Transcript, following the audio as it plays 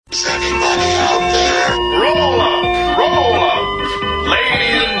Anybody out there? Roll up,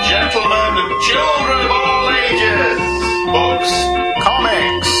 ladies and gentlemen and children of all ages. Books,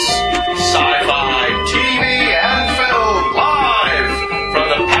 comics, sci-fi, TV and film, live from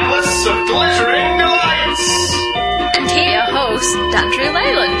the Palace of Glittering Delights. And here, your host, Andrew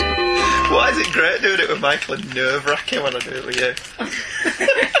Leyland. Why is it great doing it with Michael and nerve-wracking when I do it with you?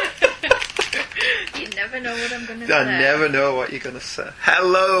 You never know what I'm going to say. I never know what you're going to say.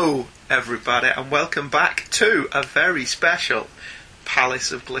 Hello, everybody, and welcome back to a very special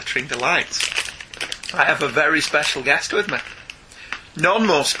Palace of Glittering Delights. I have a very special guest with me. None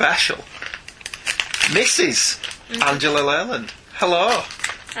more special. Mrs. Angela Leyland. Hello.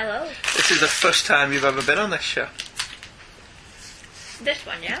 Hello. This is the first time you've ever been on this show. This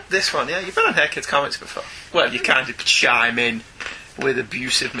one, yeah? This one, yeah. You've been on Hey Kids Comics before. Well, you kind of chime in with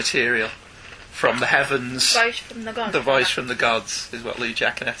abusive material from the heavens. Voice from the gods. The voice from the gods is what Lou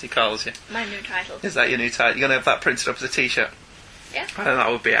Giaconetti calls you. My new title. Is that your new title? You're going to have that printed up as a t-shirt? Yeah. I think that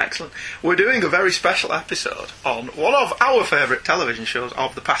would be excellent. We're doing a very special episode on one of our favourite television shows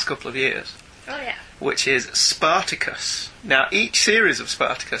of the past couple of years. Oh, yeah. Which is Spartacus. Now, each series of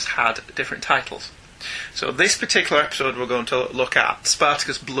Spartacus had different titles. So this particular episode we're going to look at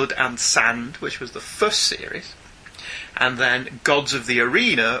Spartacus Blood and Sand, which was the first series, and then Gods of the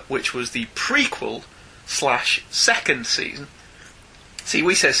Arena, which was the prequel/second season. See,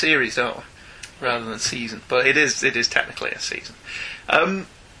 we say series, don't we, rather than season, but it is technically a season. See,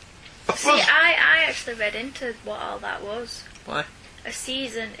 I actually read into what all that was. Why? A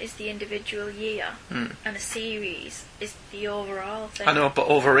season is the individual year, and a series is the overall thing. I know, but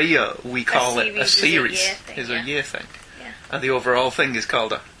over here we call it a series. Is a year thing. Yeah. And the overall thing is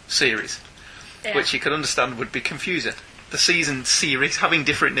called a series, Yeah. which you can understand would be confusing. The season series, having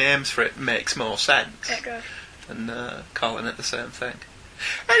different names for it makes more sense It does. than calling it the same thing.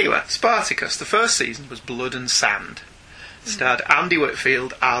 Anyway, Spartacus, the first season was Blood and Sand. Starred Andy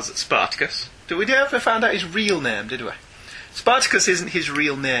Whitfield as Spartacus. Did we ever find out his real name, did we? Spartacus isn't his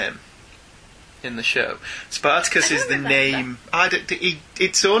real name in the show. Spartacus is the name.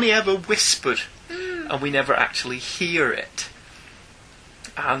 It's only ever whispered, and we never actually hear it.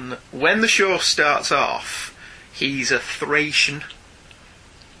 And when the show starts off, he's a Thracian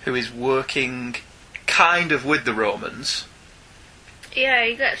who is working kind of with the Romans. Yeah,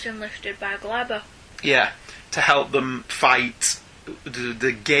 he gets enlisted by Glaber. Yeah, to help them fight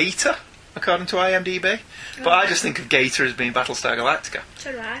the Gator, according to IMDb. But I just think of Gator as being Battlestar Galactica.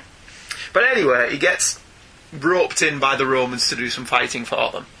 So do I. But anyway, he gets roped in by the Romans to do some fighting for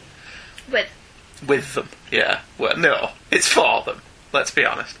them. With them, yeah. Well, no, it's for them, let's be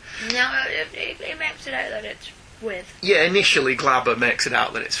honest. No, it makes it out that it's with. Yeah, initially Glaber makes it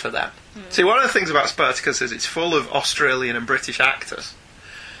out that it's for them. See, one of the things about Spartacus is it's full of Australian and British actors.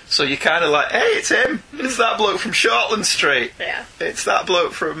 So you're kind of like, hey, it's him. It's that bloke from Shortland Street. Yeah. It's that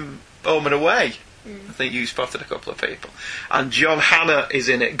bloke from Home and Away. I think you spotted a couple of people. And John Hannah is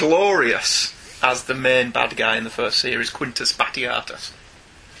in it, glorious, as the main bad guy in the first series, Quintus Batiatus.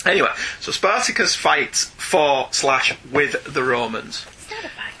 Anyway, so Spartacus fights for/with the Romans. He's not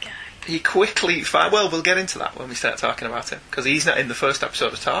a bad guy. He quickly well, we'll get into that when we start talking about him, because he's not in the first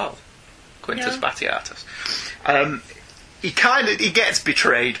episode at all, Quintus Batiatus. He gets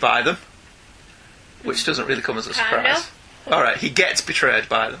betrayed by them, which doesn't really come as a surprise. Alright, he gets betrayed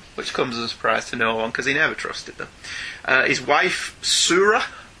by them, which comes as a surprise to no one, because he never trusted them. His wife, Sura,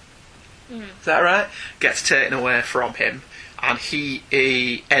 is that right? Gets taken away from him, and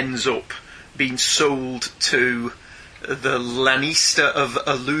he ends up being sold to the Lanista of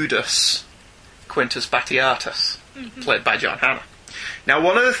Eludus, Quintus Batiatus, played by John Hannah. Now,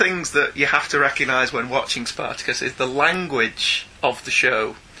 one of the things that you have to recognise when watching Spartacus is the language of the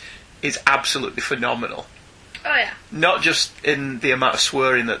show is absolutely phenomenal. Oh, yeah. Not just in the amount of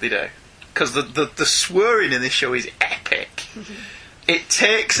swearing that they do, because the swearing in this show is epic. It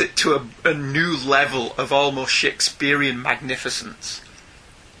takes it to a new level of almost Shakespearean magnificence.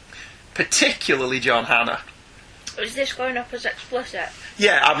 Particularly John Hannah. Is this going up as explicit?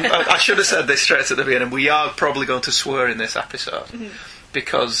 Yeah, I should have said this straight at the beginning. We are probably going to swear in this episode.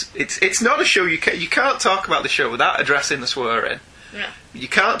 Because it's not a show, you can't talk about the show without addressing the swearing. No. You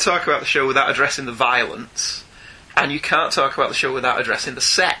can't talk about the show without addressing the violence. And you can't talk about the show without addressing the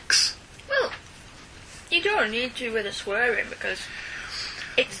sex. Well, you don't need to with the swearing, because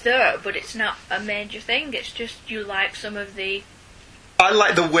it's there, but it's not a major thing. It's just you like some of the... I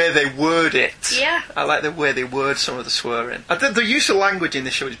like the way they word it. Yeah. I like the way they word some of the swearing. The use of language in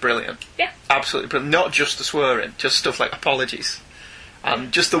this show is brilliant. Yeah. Absolutely brilliant. Not just the swearing, just stuff like apologies.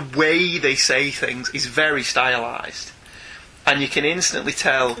 And just the way they say things is very stylised. and you can instantly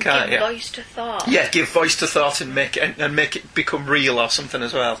tell, can't Give you? voice to thought. Yeah, give voice to thought and make it become real or something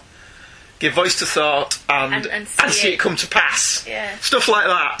as well. Give voice to thought and see it come to pass. Yeah. Stuff like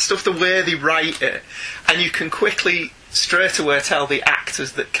that. Stuff the way they write it, and you can quickly straight away tell the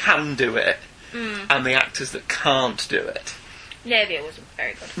actors that can do it and the actors that can't do it. Navia wasn't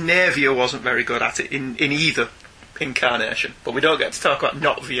very good. Navia wasn't very good at it in either incarnation, but we don't get to talk about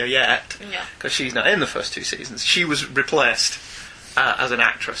Notvia yet because she's not in the first 2 seasons. She was replaced as an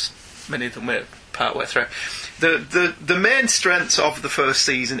actress. Many of them were part way through. The main strengths of the first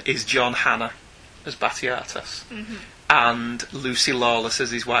season is John Hannah as Batiatus and Lucy Lawless as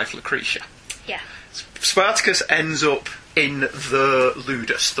his wife Lucretia. Yeah. Spartacus ends up in the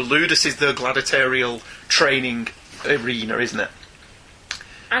Ludus. The Ludus is the gladiatorial training arena, isn't it?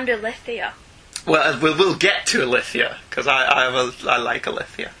 And Alethea. Well, we'll get to Alethea because I like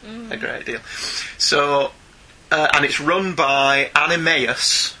Alethea a great deal. So, and it's run by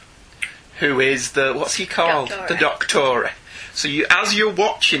Animaeus, who is what's he called? Doctore. The Doctore. So as you're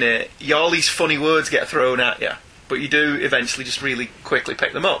watching it, all these funny words get thrown at you, but you do eventually just really quickly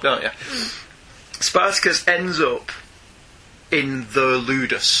pick them up, don't you? Spartacus ends up in the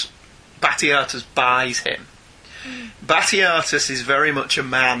Ludus. Batiatus buys him. Batiatus is very much a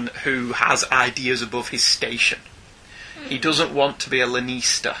man who has ideas above his station. He doesn't want to be a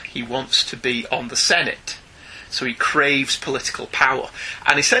lanista. He wants to be on the Senate. So he craves political power.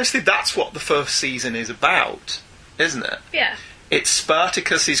 And essentially that's what the first season is about, isn't it? Yeah. It's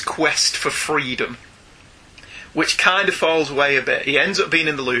Spartacus's quest for freedom, which kind of falls away a bit. He ends up being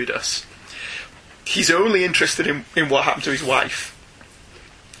in the Ludus. He's only interested in what happened to his wife.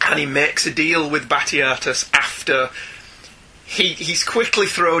 And he makes a deal with Batiatus after he's quickly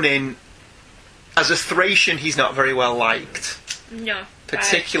thrown in. As a Thracian, he's not very well liked. No.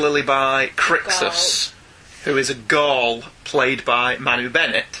 Particularly by Crixus, who is a Gaul played by Manu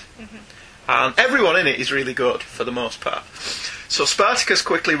Bennett. And everyone in it is really good, for the most part. So Spartacus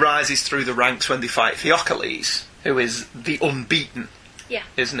quickly rises through the ranks when they fight Theocles, who is the unbeaten. Yeah.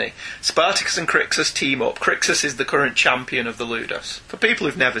 Isn't he? Spartacus and Crixus team up. Crixus is the current champion of the Ludus. For people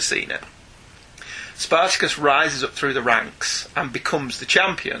who've never seen it, Spartacus rises up through the ranks and becomes the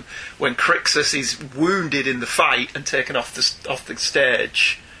champion when Crixus is wounded in the fight and taken off the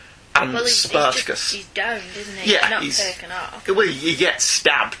stage. And Well, Spartacus... he's downed, isn't he? Yeah, Not he's taken off. Well, he gets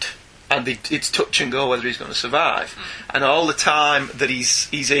stabbed, and it's touch and go whether he's going to survive. And all the time that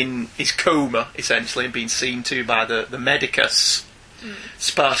he's in his coma, essentially, and being seen to by the medicus,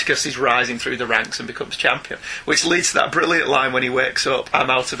 Spartacus is rising through the ranks and becomes champion. Which leads to that brilliant line when he wakes up,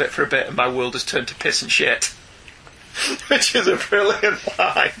 I'm out of it for a bit and my world has turned to piss and shit. Which is a brilliant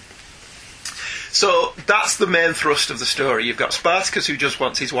line. So that's the main thrust of the story. You've got Spartacus who just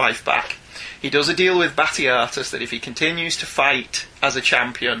wants his wife back. He does a deal with Batiatus that if he continues to fight as a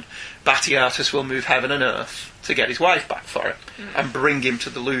champion, Batiatus will move heaven and earth to get his wife back for him and bring him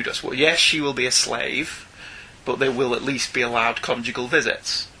to the Ludus. Well, yes, she will be a slave, but they will at least be allowed conjugal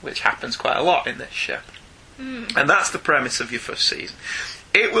visits, which happens quite a lot in this show. And that's the premise of your first season.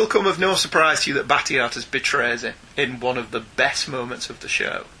 It will come of no surprise to you that Batiatus betrays him in one of the best moments of the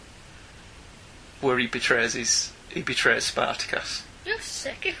show, where he betrays Spartacus. You're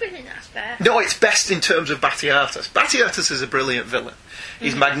sick if you think that's fair. No, it's best in terms of Batiatus. Batiatus is a brilliant villain.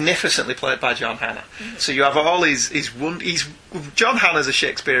 He's magnificently played by John Hannah. So you have all he's John Hannah's a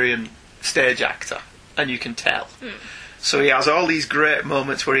Shakespearean stage actor, and you can tell. So he has all these great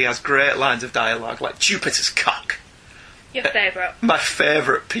moments where he has great lines of dialogue, like Jupiter's cock. Your favourite. My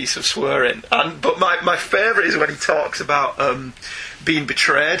favourite piece of swearing. But my favourite is when he talks about being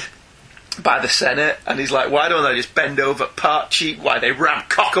betrayed by the Senate, and he's like, why don't they just bend over part cheek, why they ram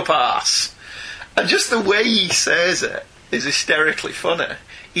cock up arse? And just the way he says it is hysterically funny,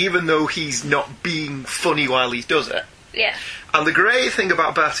 even though he's not being funny while he does it. Yeah. And the great thing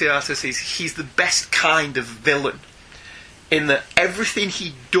about Batiatus is he's the best kind of villain, in that everything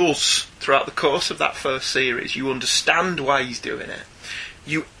he does throughout the course of that first series, you understand why he's doing it.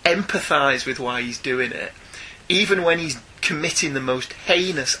 You empathise with why he's doing it, even when he's committing the most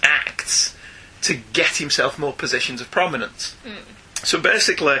heinous acts to get himself more positions of prominence. So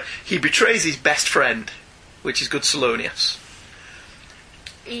basically, he betrays his best friend, which is good Salonius.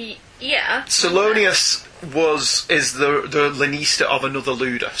 Yeah. Salonius is the lanista of another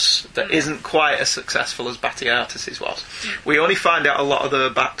Ludus that isn't quite as successful as Batiatus's was. We only find out a lot of the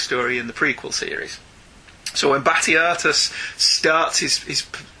backstory in the prequel series. So when Batiatus starts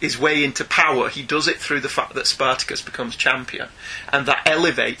his way into power, he does it through the fact that Spartacus becomes champion, and that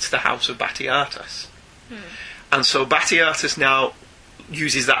elevates the house of Batiatus. And so Batiatus now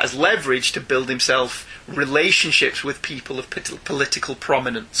uses that as leverage to build himself relationships with people of political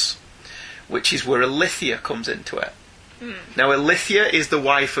prominence, which is where Ilithia comes into it. Now, Ilithia is the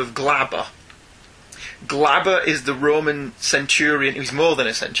wife of Glaber. Glaber is the Roman centurion. He's more than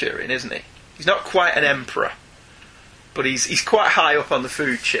a centurion, isn't he? He's not quite an emperor, but he's quite high up on the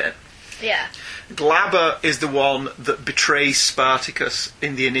food chain. Yeah. Glaber is the one that betrays Spartacus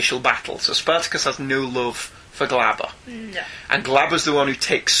in the initial battle. So Spartacus has no love for Glaber. No. And Glaber's the one who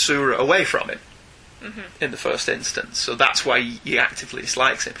takes Sura away from him in the first instance. So that's why he actively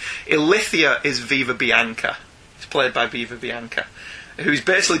dislikes him. Ilithia is Viva Bianca. It's played by Viva Bianca, who's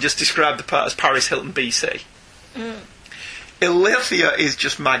basically just described the part as Paris Hilton BC. Ilithia is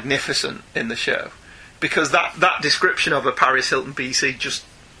just magnificent in the show, because that description of a Paris Hilton BC just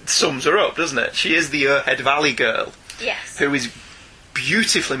sums her up, doesn't it? She is the Airhead Valley girl, Yes. who is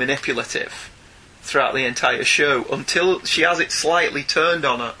beautifully manipulative throughout the entire show, until she has it slightly turned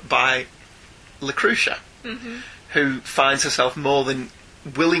on her by Lucretia, who finds herself more than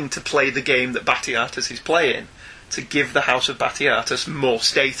willing to play the game that Batiatus is playing, to give the House of Batiatus more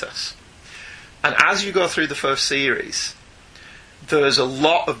status. And as you go through the first series, there's a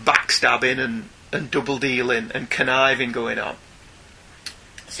lot of backstabbing and double dealing and conniving going on.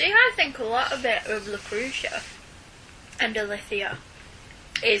 See, I think a lot of it with Lucretia and Ilithia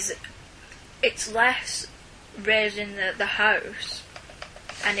is it's less raising the house,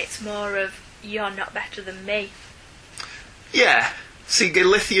 and it's more of you're not better than me. Yeah. See,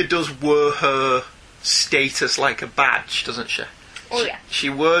 Ilithia does wear her status like a badge, doesn't she? Oh, yeah. She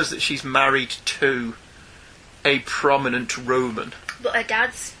wears that she's married to a prominent Roman. But her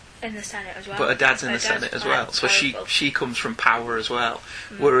dad's in the Senate as well. But her dad's in the Senate as well. So powerful. she comes from power as well.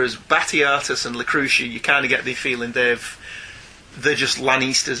 Whereas Batiatus and Lucretia, you kind of get the feeling they're just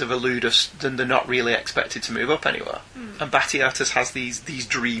Lannistas of Eludus, and they're not really expected to move up anywhere. And Batiatus has these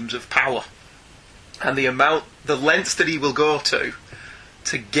dreams of power. And the lengths that he will go to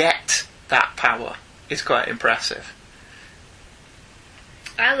get that power is quite impressive.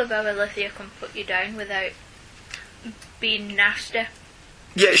 I love how Ilithia can put you down without being nasty.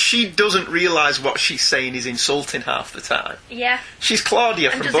 Yeah, she doesn't realise what she's saying is insulting half the time. Yeah. She's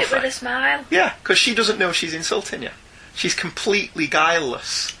Claudia And from does Buffy. it with a smile. Yeah, because she doesn't know she's insulting you. She's completely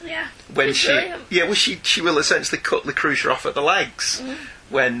guileless. Yeah. When She's brilliant. she will essentially cut Lucretia off at the legs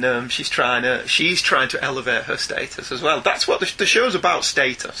when she's trying to elevate her status as well. That's what the show's about,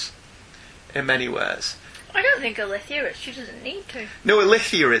 status, in many ways. I don't think Ilithia is. She doesn't need to. No,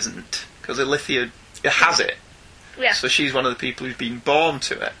 Ilithia isn't, because Ilithia has it. Yeah. So she's one of the people who's been born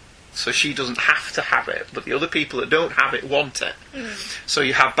to it. So she doesn't have to have it, but the other people that don't have it want it. So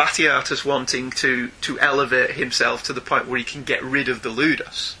you have Batiatus wanting to elevate himself to the point where he can get rid of the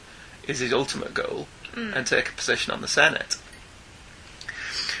Ludus, is his ultimate goal, and take a position on the Senate.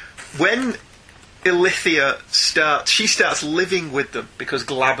 When Ilithia starts living with them, because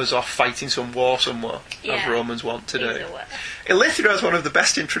Glaber's off fighting some war somewhere, as Romans want to do. Either way. Ilithia has one of the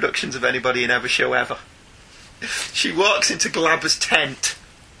best introductions of anybody in every show ever. She walks into Glaber's tent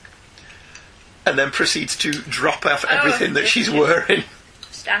and then proceeds to drop off everything that she's wearing.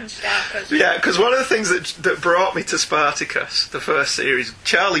 Stan Starkers. Yeah, because one of the things that brought me to Spartacus, the first series,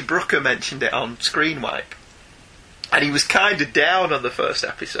 Charlie Brooker mentioned it on Screen Wipe. And he was kind of down on the first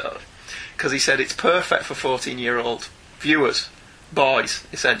episode, because he said it's perfect for 14-year-old viewers, boys,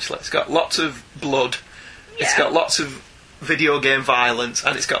 essentially. It's got lots of blood, it's got lots of video game violence,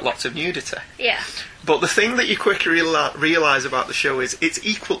 and it's got lots of nudity. Yeah. But the thing that you quickly realise about the show is it's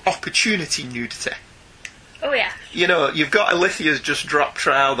equal opportunity nudity. Oh, yeah. You know, you've got Ilithia's just dropped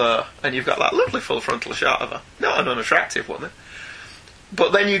trowel there, and you've got that lovely full frontal shot of her. Not an unattractive woman.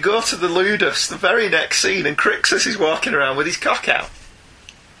 But then you go to the Ludus, the very next scene, and Crixus is walking around with his cock out.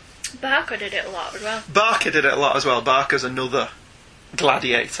 Barker did it a lot as well. Barker did it a lot as well. Barker's another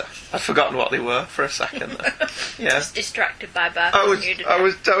gladiator. I'd forgotten what they were for a second there. Yeah. Just distracted by Barker. There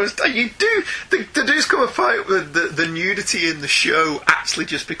does come a point where the nudity in the show actually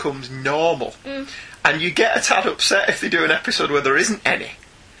just becomes normal. And you get a tad upset if they do an episode where there isn't any.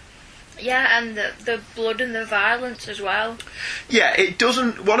 Yeah, and the blood and the violence as well. Yeah, it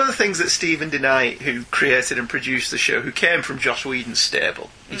doesn't... One of the things that Stephen DeKnight, who created and produced the show, who came from Joss Whedon's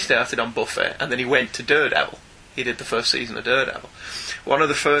stable, he started on Buffy, and then he went to Daredevil. He did the first season of Daredevil. One of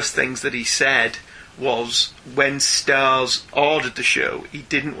the first things that he said was, when Starz ordered the show, he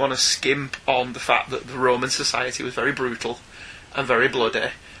didn't want to skimp on the fact that the Roman society was very brutal and very bloody,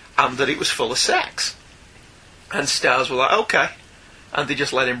 and that it was full of sex. And Starz were like, okay. And they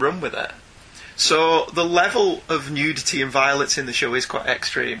just let him run with it. So the level of nudity and violence in the show is quite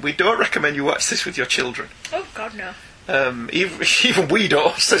extreme. We don't recommend you watch this with your children. Oh, God, no. Even we don't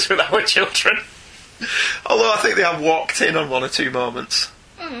watch this with our children. Although I think they have walked in on one or two moments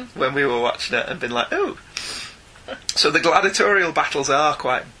when we were watching it and been like, oh. So the gladiatorial battles are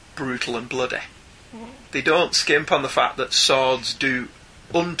quite brutal and bloody. They don't skimp on the fact that swords do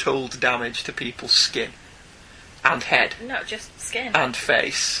untold damage to people's skin and head. Not just skin. And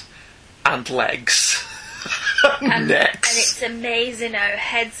face and legs and necks. And it's amazing how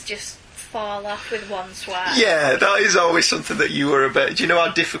heads just fall off with one swipe. Yeah, that is always something that you were a bit... Do you know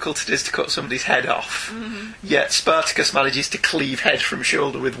how difficult it is to cut somebody's head off? Yet Spartacus manages to cleave head from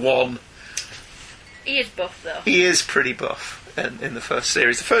shoulder with one. He is buff, though. He is pretty buff in the first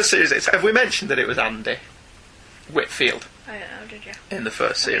series. The first series, have we mentioned that it was Andy Whitfield? I don't know, did you? In the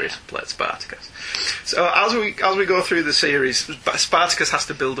first series, played Spartacus. So as we go through the series, Spartacus has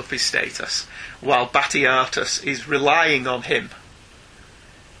to build up his status, while Batiatus is relying on him.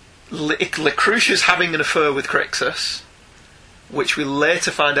 Lucretia's having an affair with Crixus, which we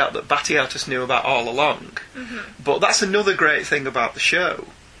later find out that Batiatus knew about all along. But that's another great thing about the show.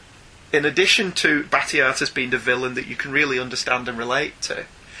 In addition to Batiatus being the villain that you can really understand and relate to.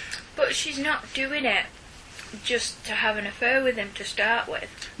 But she's not doing it just to have an affair with him to start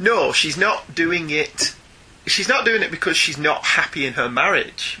with. No, she's not doing it. She's not doing it because she's not happy in her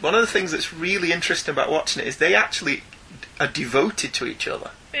marriage. One of the things that's really interesting about watching it is they actually are devoted to each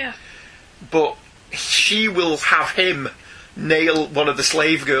other. Yeah. But she will have him nail one of the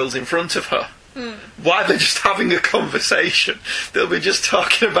slave girls in front of her. While they're just having a conversation. They'll be just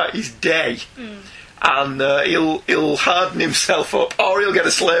talking about his day. And he'll harden himself up, or he'll get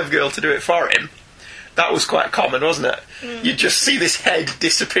a slave girl to do it for him. That was quite common, wasn't it? You just see this head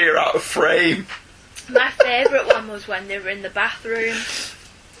disappear out of frame. My favourite one was when they were in the bathroom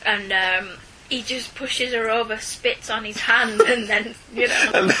and he just pushes her over, spits on his hand, and then,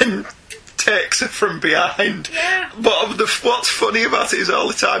 And then takes her from behind. Yeah. But what's funny about it is all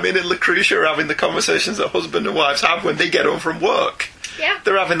the time in Lucretia are having the conversations that husband and wives have when they get home from work. Yeah.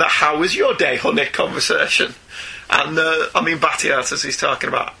 They're having that "how was your day, honey" conversation. And, Batiatus is talking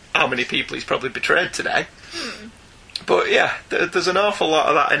about how many people he's probably betrayed today. But, yeah, there's an awful lot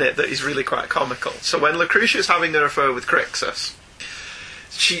of that in it that is really quite comical. So when Lucretia's having an affair with Crixus,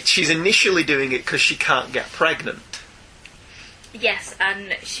 she's initially doing it because she can't get pregnant. Yes,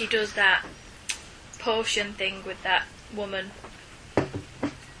 and she does that potion thing with that woman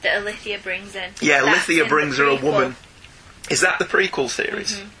that Alithia brings in. Yeah, That's Alithia in brings the her a prequel. woman. Is that the prequel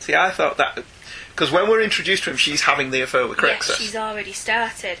series? See, I thought that... Because when we're introduced to him, she's having the affair with Crixus. Yes, she's already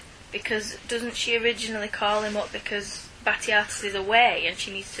started. Because doesn't she originally call him up because Batiatus is away and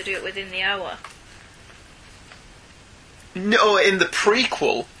she needs to do it within the hour? No, in the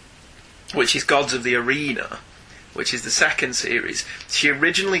prequel, which is Gods of the Arena, which is the second series, she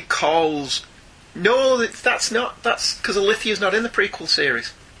originally calls... No, that's not... That's because Alithia's not in the prequel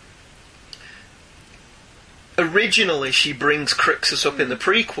series. Originally, she brings Crixus up in the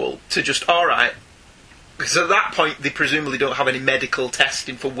prequel to just, alright, because at that point they presumably don't have any medical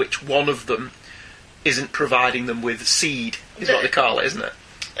testing for which one of them isn't providing them with seed, is what they call it, isn't it?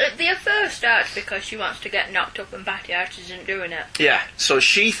 The affair starts because she wants to get knocked up and Batiatus isn't doing it. Yeah, so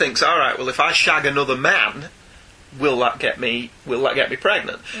she thinks, alright, well if I shag another man, will that get me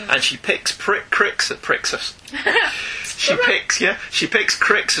pregnant? And she picks Crixus. She picks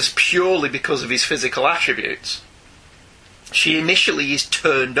Crixus purely because of his physical attributes. She initially is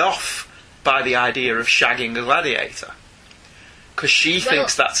turned off by the idea of shagging a gladiator because she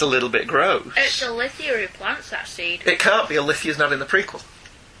thinks that's a little bit gross. It's Alithia who plants that seed. It can't be. Alithia's not in the prequel.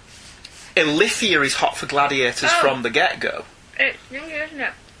 Alithia is hot for gladiators from the get-go. It's isn't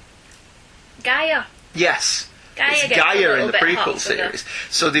it? Gaia. Yes. Gaia It's Gaia in the bit hot prequel for series.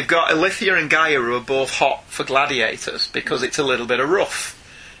 So they've got Alithia and Gaia who are both hot for gladiators because it's a little bit of rough.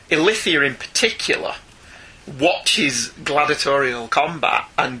 Alithia in particular watches gladiatorial combat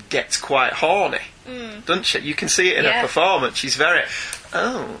and gets quite horny, doesn't she? You can see it in her performance. She's very...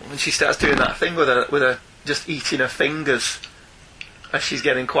 and she starts doing that thing with her just eating her fingers as she's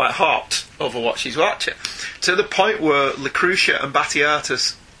getting quite hot over what she's watching. To the point where Lucretia and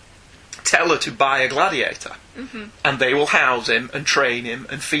Batiatus tell her to buy a gladiator, and they will house him and train him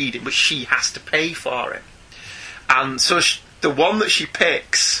and feed him, but she has to pay for him. And so the one that she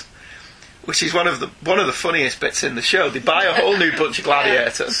picks, which is one of the funniest bits in the show, they buy a whole new bunch of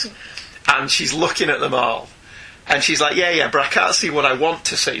gladiators, and she's looking at them all, and she's like, yeah, but I can't see what I want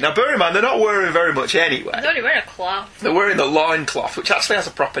to see. Now, bear in mind, they're not wearing very much anyway. They're only wearing a cloth. They're wearing the loincloth, which actually has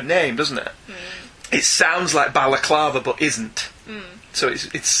a proper name, doesn't it? It sounds like balaclava, but isn't. So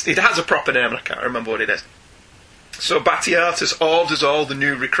it has a proper name, and I can't remember what it is. So Batiatus orders all the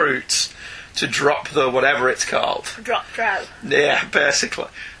new recruits to drop the whatever it's called. Drop trout. Yeah, basically.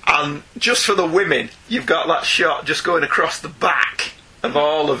 And just for the women, you've got that shot just going across the back of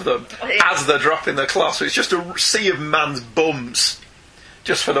all of them as they're dropping the cloth. So it's just a sea of man's bums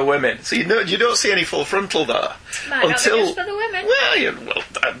just for the women. So you don't see any full frontal there. Might not be just for the women.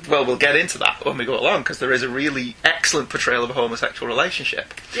 Well, we'll get into that when we go along, because there is a really excellent portrayal of a homosexual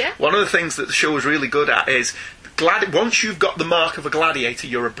relationship. Yeah. One of the things that the show is really good at is, once you've got the mark of a gladiator,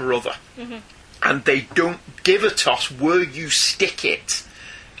 you're a brother. Mm-hmm. And they don't give a toss where you stick it,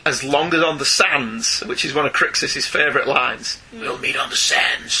 as long as on the sands, which is one of Crixus's favourite lines. We'll meet on the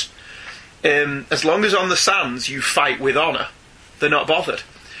sands. As long as on the sands you fight with honour, they're not bothered.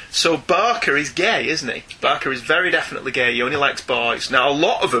 So Barker is gay, isn't he? Barker is very definitely gay. He only likes boys. Now, a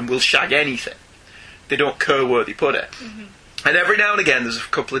lot of them will shag anything. They don't care where they put it. Mm-hmm. And every now and again there's a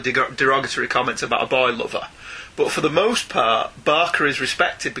couple of derogatory comments about a boy lover. But for the most part, Barker is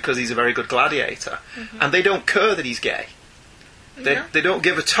respected because he's a very good gladiator. Mm-hmm. And they don't care that he's gay. They don't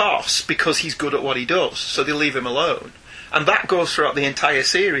give a toss because he's good at what he does. So they leave him alone. And that goes throughout the entire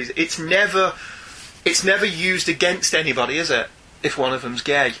series. It's never used against anybody, is it? If one of them's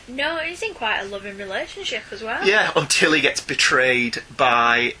gay. No, he's in quite a loving relationship as well. Yeah, until he gets betrayed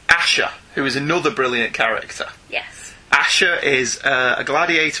by Asher, who is another brilliant character. Yes. Asher is a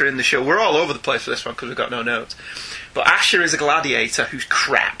gladiator in the show. We're all over the place for this one because we've got no notes. But Asher is a gladiator who's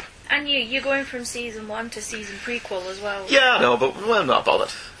crap. And you're going from season 1 to season prequel as well. Yeah, I know, but I'm not bothered.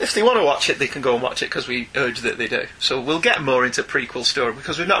 If they want to watch it, they can go and watch it, because we urge that they do. So we'll get more into prequel story,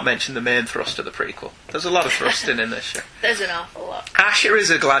 because we've not mentioned the main thrust of the prequel. There's a lot of thrusting in this show. There's an awful lot. Asher is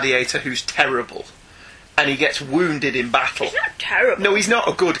a gladiator who's terrible, and he gets wounded in battle. He's not terrible. No, he's not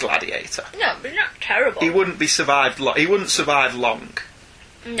a good gladiator. No, but he's not terrible. He wouldn't survive long,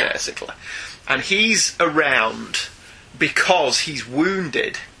 No. basically. And he's around because he's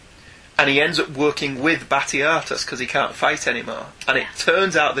wounded, and he ends up working with Batiatus because he can't fight anymore. And it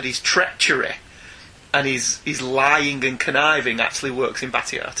turns out that his treachery and his lying and conniving actually works in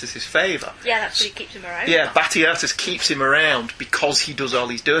Batiatus' favour. Yeah, that's what he keeps him around. Yeah, Batiatus keeps him around because he does all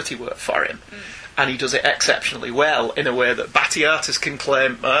his dirty work for him. And he does it exceptionally well, in a way that Batiatus can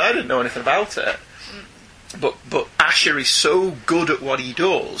claim, I didn't know anything about it. But Asher is so good at what he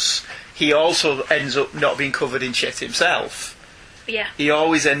does, he also ends up not being covered in shit himself. Yeah. He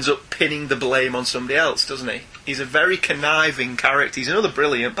always ends up pinning the blame on somebody else, doesn't he? He's a very conniving character. He's another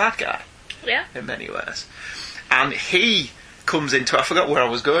brilliant bad guy. Yeah. In many ways. And he comes into... I forgot where I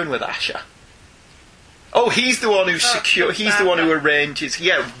was going with Asher. Oh, he's the one who's secure. He's the one who arranges...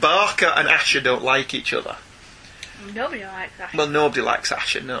 Yeah, Barker and Asher don't like each other. Nobody likes Asher. Well, nobody likes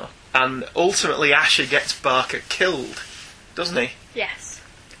Asher, no. And ultimately Asher gets Barker killed, doesn't he? Yes.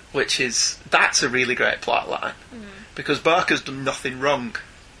 That's a really great plot line. Because Barker's done nothing wrong.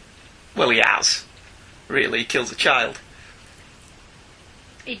 Well, he has. Really, he kills a child.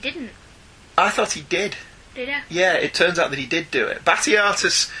 He didn't. I thought he did. Did he? Yeah, it turns out that he did do it.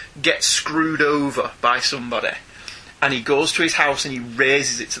 Batiatus gets screwed over by somebody, and he goes to his house and he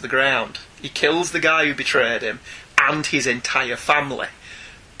razes it to the ground. He kills the guy who betrayed him and his entire family.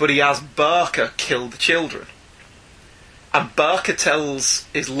 But he has Barker kill the children. And Barker tells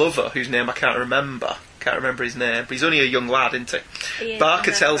his lover, whose name I can't remember his name, but he's only a young lad, isn't he?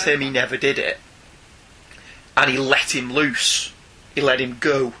 Barker tells him he never did it. And he let him loose. He let him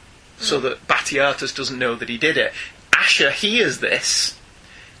go, so that Batiatus doesn't know that he did it. Asher hears this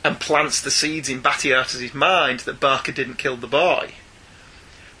and plants the seeds in Batiatus' mind that Barker didn't kill the boy.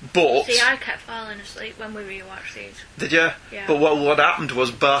 But... See, I kept falling asleep when we rewatched these. Did you? Yeah. But what happened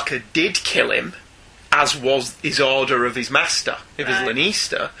was Barker did kill him, as was his order of his master, of his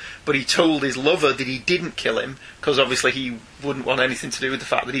Lannister, but he told his lover that he didn't kill him, because obviously he wouldn't want anything to do with the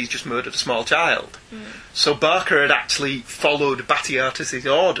fact that he's just murdered a small child. So Barker had actually followed Batiatus'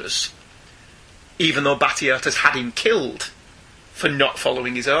 orders, even though Batiatus had him killed for not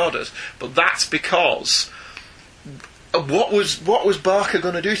following his orders. But that's because... What was Barker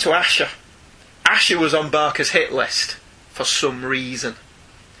going to do to Asher? Asher was on Barker's hit list for some reason.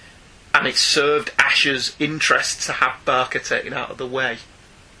 And it served Asher's interests to have Barker taken out of the way.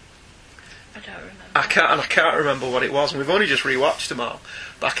 I don't remember. I can't remember what it was, and we've only just rewatched them all.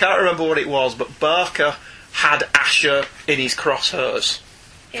 But I can't remember what it was, but Barker had Asher in his crosshairs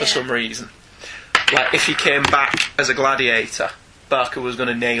for some reason. Like, if he came back as a gladiator, Barker was going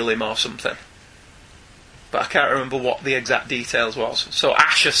to nail him or something. But I can't remember what the exact details was. So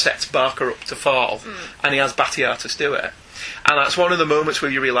Asher sets Barker up to fall, and he has Batiatus do it. And that's one of the moments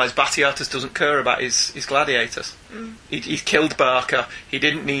where you realise Batiatus doesn't care about his gladiators. He's killed Barker. He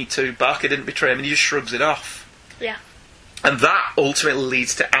didn't need to. Barker didn't betray him, and he just shrugs it off. Yeah. And that ultimately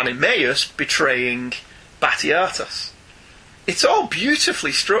leads to Animeus betraying Batiatus. It's all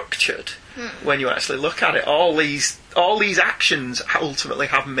beautifully structured when you actually look at it. All these actions ultimately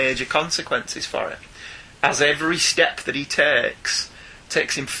have major consequences for him, as every step that he takes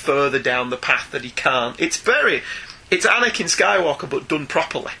him further down the path that he can't. It's Anakin Skywalker, but done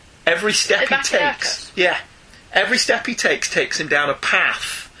properly. Every step he takes, every step he takes him down a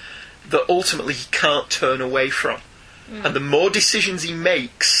path that ultimately he can't turn away from. And the more decisions he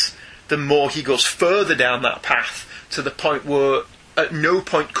makes, the more he goes further down that path, to the point where at no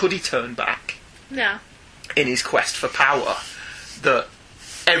point could he turn back. No. In his quest for power, that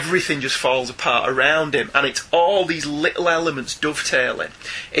everything just falls apart around him, and it's all these little elements dovetailing.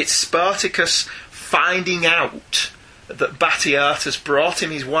 It's Spartacus finding out that Batiatus brought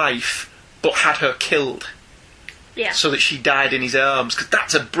him his wife, but had her killed. Yeah. So that she died in his arms, because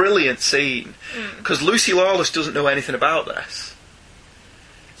that's a brilliant scene. Because Lucy Lawless doesn't know anything about this.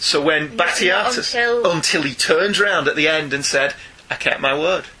 So when Batiatus, until he turns around at the end and said, "I kept my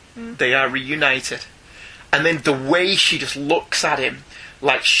word," they are reunited. And then the way she just looks at him,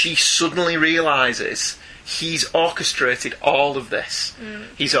 like she suddenly realises he's orchestrated all of this.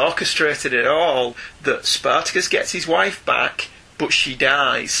 He's orchestrated it all, that Spartacus gets his wife back, but she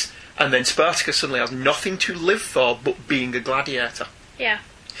dies. And then Spartacus suddenly has nothing to live for but being a gladiator. Yeah.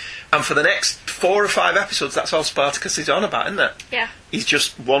 And for the next 4 or 5 episodes, that's all Spartacus is on about, isn't it? Yeah. He's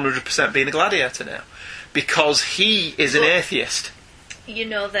just 100% being a gladiator now. Because he is an atheist. You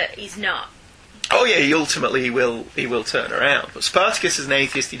know that he's not. Oh yeah, he ultimately will turn around. But Spartacus is an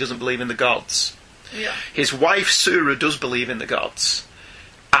atheist, he doesn't believe in the gods. Yeah. His wife Sura does believe in the gods.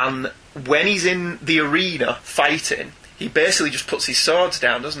 And when he's in the arena fighting, he basically just puts his swords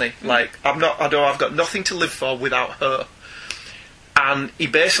down, doesn't he? Like, I've got nothing to live for without her. And he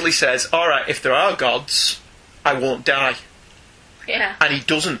basically says, alright, if there are gods, I won't die. Yeah. And he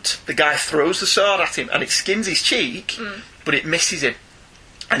doesn't. The guy throws the sword at him and it skins his cheek, but it misses him.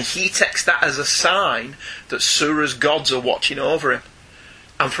 And he takes that as a sign that Sura's gods are watching over him.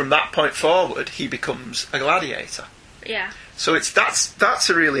 And from that point forward, he becomes a gladiator. Yeah. So that's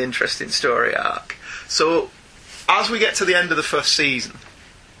a really interesting story arc. So as we get to the end of the first season,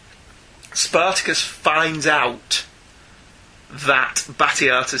 Spartacus finds out that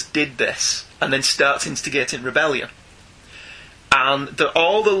Batiatus did this and then starts instigating rebellion. And that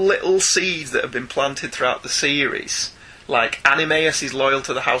all the little seeds that have been planted throughout the series, like Animeus is loyal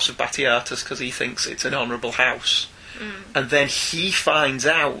to the house of Batiatus because he thinks it's an honourable house. And then he finds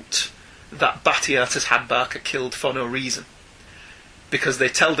out that Batiatus had Barca killed for no reason. Because they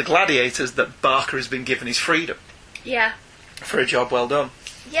tell the gladiators that Barca has been given his freedom. Yeah. For a job well done.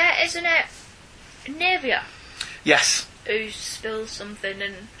 Yeah, isn't it Naevia Yes. who spills something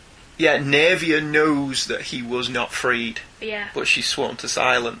and... Yeah, Naevia knows that he was not freed. Yeah. But she's sworn to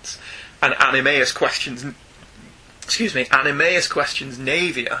silence. And Animeus questions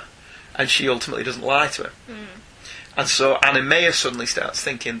Naevia, and she ultimately doesn't lie to him. And so Animeus suddenly starts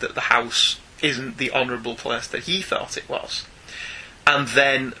thinking that the house isn't the honourable place that he thought it was. And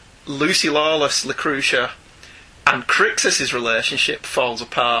then Lucy Lawless, Lucretia, and Crixus' relationship falls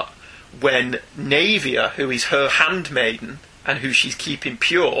apart when Naevia, who is her handmaiden and who she's keeping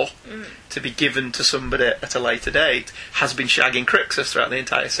pure to be given to somebody at a later date, has been shagging Crixus throughout the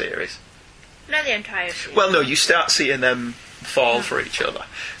entire series. Not the entire series. Well, no, you start seeing them fall for each other.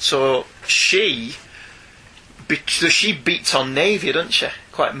 So she beats on Naevia, doesn't she?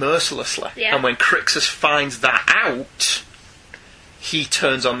 Quite mercilessly. Yeah. And when Crixus finds that out, he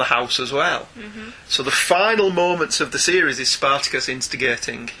turns on the house as well. So the final moments of the series is Spartacus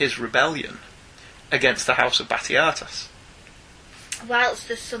instigating his rebellion against the house of Batiatus. Whilst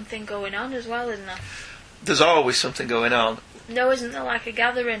there's something going on as well, isn't there? There's always something going on. No, isn't there like a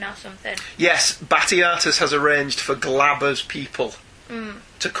gathering or something? Yes, Batiatus has arranged for Glaber's people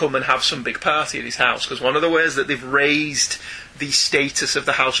to come and have some big party at his house, because one of the ways that they've raised the status of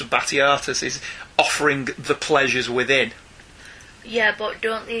the house of Batiatus is offering the pleasures within. Yeah, but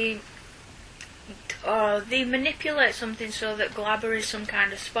don't they... Oh, they manipulate something so that Glaber is some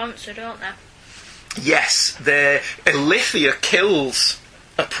kind of sponsor, don't they? Yes, Ilithia kills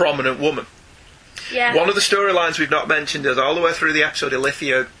a prominent woman. Yeah. One of the storylines we've not mentioned is all the way through the episode,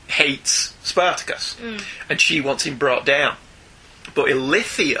 Ilithia hates Spartacus, and she wants him brought down. But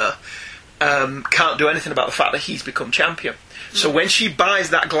Ilithia can't do anything about the fact that he's become champion. So when she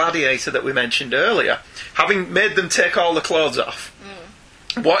buys that gladiator that we mentioned earlier, having made them take all the clothes off,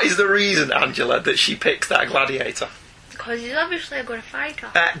 what is the reason, Angela, that she picks that gladiator? Because he's obviously a good fighter.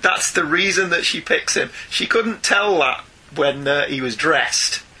 That's the reason that she picks him. She couldn't tell that when he was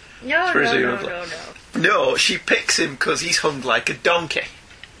dressed. No, presumably. no. No, she picks him because he's hung like a donkey.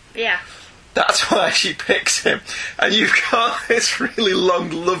 Yeah. That's why she picks him. And you've got this really long,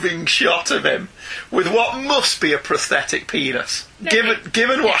 loving shot of him with what must be a prosthetic penis.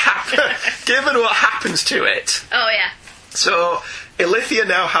 Given what happens to it. Oh, yeah. So, Ilithia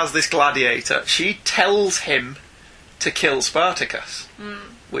now has this gladiator. She tells him to kill Spartacus,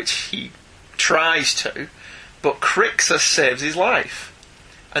 which he tries to, but Crixus saves his life.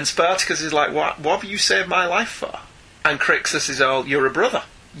 And Spartacus is like, what have you saved my life for? And Crixus is all, you're a brother.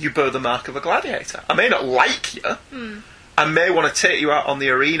 You bear the mark of a gladiator. I may not like you. I may want to take you out on the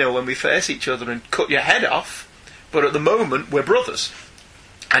arena when we face each other and cut your head off, but at the moment, we're brothers.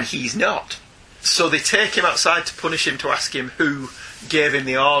 And he's not. So they take him outside to punish him, to ask him who gave him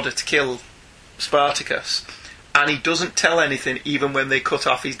the order to kill Spartacus. And he doesn't tell anything, even when they cut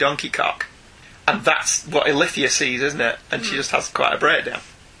off his donkey cock. And that's what Ilithia sees, isn't it? And she just has quite a breakdown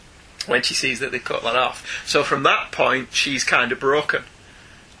when she sees that they cut that off. So from that point, she's kind of broken.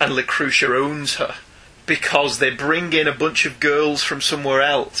 And Lucretia owns her. Because they bring in a bunch of girls from somewhere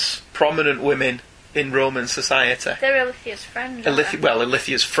else. Prominent women in Roman society. They're Ilithia's friends.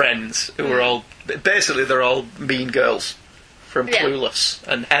 Ilithia's friends, who are all... Basically, they're all mean girls. From Clueless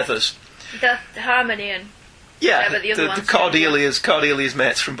and Heathers. The Harmony and... Yeah, the Cordelia's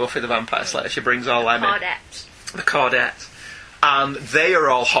mates from Buffy the Vampire Slayer. She brings all them in. The Cordettes. And they are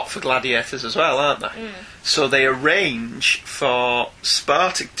all hot for gladiators as well, aren't they? So they arrange for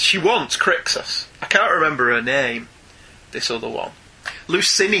Spartacus. She wants Crixus. I can't remember her name, this other one.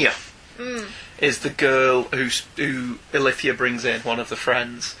 Lucinia is the girl who Ilithia brings in, one of the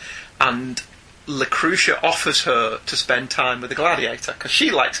friends. And Lucretia offers her to spend time with the gladiator, because she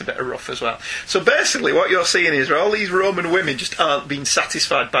likes a bit of rough as well. So basically what you're seeing is all these Roman women just aren't being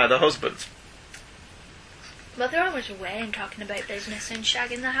satisfied by their husbands. Well, they're always away and talking about business and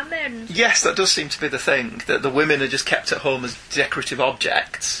shagging the handmaidens. Yes, that does seem to be the thing, that the women are just kept at home as decorative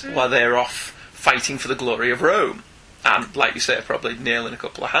objects while they're off fighting for the glory of Rome. And, like you say, probably nailing a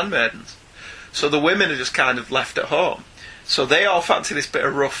couple of handmaidens. So the women are just kind of left at home. So they all fancy this bit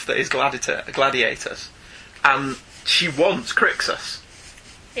of rough that is gladiators. And she wants Crixus.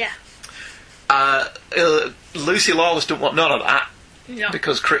 Yeah. Lucy Lawless don't want none of that. No.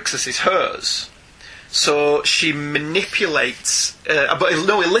 Because Crixus is hers. So she manipulates... but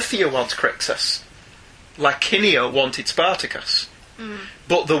no, Ilithia wants Crixus. Lacinia wanted Spartacus.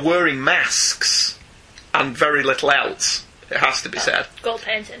 But they're wearing masks and very little else, it has to be said. Gold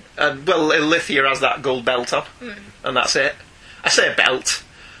painting. And, well, Ilithia has that gold belt on, and that's it. I say a belt.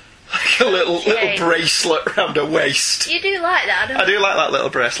 Like a little bracelet round her waist. You do like that, don't you? I do like that little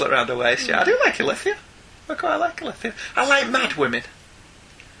bracelet round her waist, yeah. I do like Ilithia. I quite like Ilithia. I like mad women.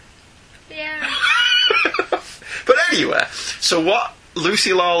 Yeah. But anyway, so what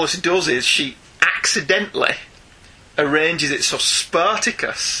Lucy Lawless does is she accidentally arranges it so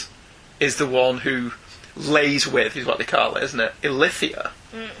Spartacus is the one who lays with, is what they call it, isn't it? Ilithia.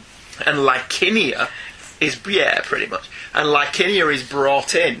 And Lacinia is, pretty much. And Lacinia is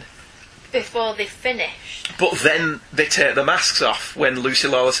brought in. Before they finish. But then they take the masks off when Lucy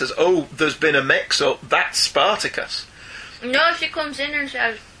Lawless says, oh, there's been a mix-up, that's Spartacus. No, she comes in and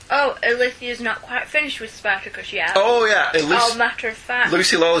says, oh, Ilithia's not quite finished with Spartacus yet. Oh, yeah. All matter of fact.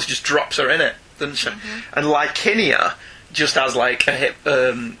 Lucy Lawless just drops her in it, doesn't she? And Lacinia just has like a hip...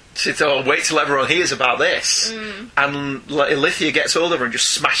 she thought, wait till everyone hears about this. And Ilithia gets hold of her and just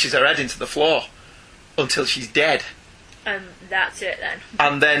smashes her head into the floor until she's dead. And that's it then.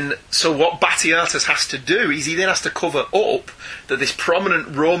 And then, so what Batiatus has to do is he then has to cover up that this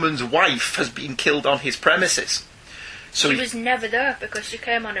prominent Roman's wife has been killed on his premises. So she was never there because she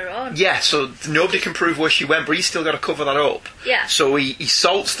came on her own. Yeah, so nobody can prove where she went, but he's still got to cover that up. Yeah. So he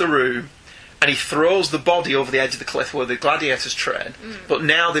salts the room and he throws the body over the edge of the cliff where the gladiators train. But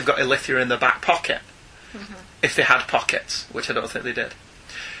now they've got Ilithia in their back pocket. If they had pockets, which I don't think they did.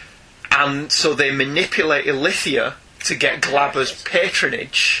 And so they manipulate Ilithia to get Glaber's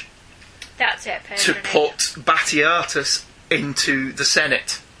patronage. That's it, to patronage. put Batiatus into the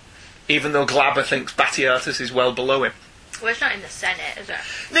Senate. Even though Glaber thinks Batiatus is well below him. Well, it's not in the Senate, is it?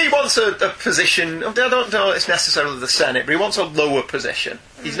 He wants a position. I don't know it's necessarily the Senate, but he wants a lower position.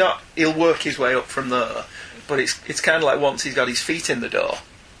 He's not. He'll work his way up from there. But it's kind of like once he's got his feet in the door.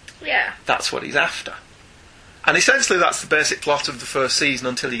 Yeah. That's what he's after. And essentially that's the basic plot of the first season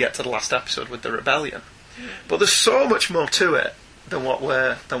until you get to the last episode with the rebellion. But there's so much more to it than what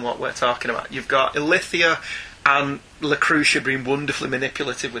we're talking about. You've got Ilithia and Lucretia being wonderfully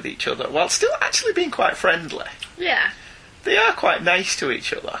manipulative with each other, while still actually being quite friendly. Yeah. They are quite nice to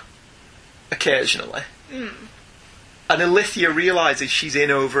each other, occasionally. And Ilithia realises she's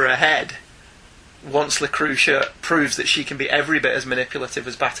in over her head once Lucretia proves that she can be every bit as manipulative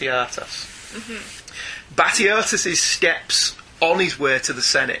as Batiatus. Batiatus's steps on his way to the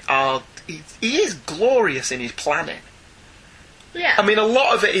Senate are... He is glorious in his planning. Yeah. I mean, a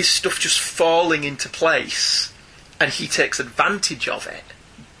lot of it is stuff just falling into place, and he takes advantage of it.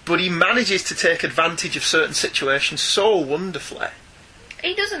 But he manages to take advantage of certain situations so wonderfully.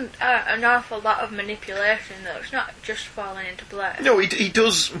 He does an awful lot of manipulation, though. It's not just falling into place. No, he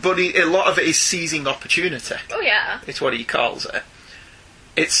does, but a lot of it is seizing opportunity. Oh, yeah. It's what he calls it.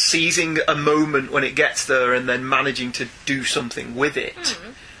 It's seizing a moment when it gets there and then managing to do something with it.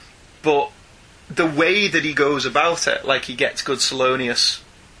 But the way that he goes about it, like he gets good Salonius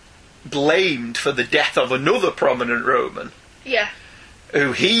blamed for the death of another prominent Roman. Yeah.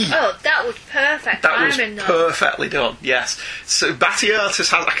 Who he... Oh, that was perfect That was timing, though. perfectly done, yes. So Batiatus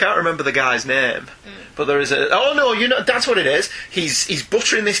has... I can't remember the guy's name, but there is a... Oh, no, that's what it is. He's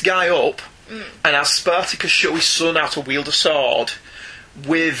buttering this guy up and has Spartacus show his son how to wield a sword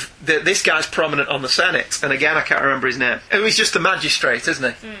with... This guy's prominent on the Senate, and again, I can't remember his name. Oh, he's just the magistrate,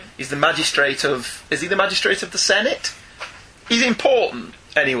 isn't he? He's the magistrate of... Is he the magistrate of the Senate? He's important,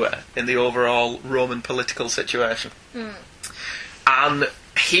 anyway, in the overall Roman political situation. And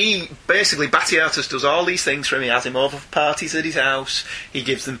he, basically, Batiatus does all these things for him. He has him over for parties at his house. He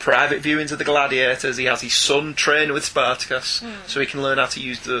gives them private viewings of the gladiators. He has his son train with Spartacus so he can learn how to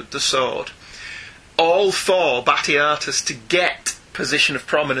use the sword. All for Batiatus to get position of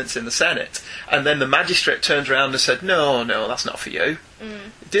prominence in the Senate. And then the magistrate turned around and said, no, that's not for you.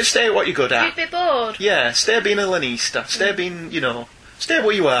 Just stay at what you're good at. You'd be bored. Yeah, stay being a Lanista. Stay being, stay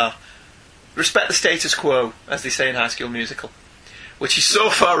where you are. Respect the status quo, as they say in High School Musical. Which is so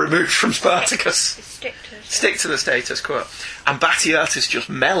far removed from Spartacus. Stick to the status quo. And Batiatus just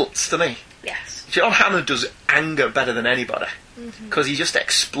melts, doesn't he? Yes. John Hannah does anger better than anybody. Because he just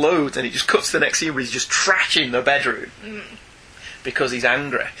explodes and he just cuts to the next scene where he's just trashing the bedroom. Because he's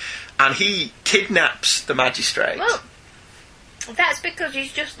angry. And he kidnaps the magistrate. Well, that's because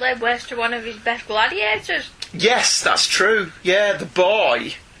he's just laid waste to one of his best gladiators. Yes, that's true. Yeah, the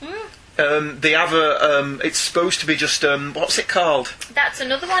boy... they have it's supposed to be just, what's it called? That's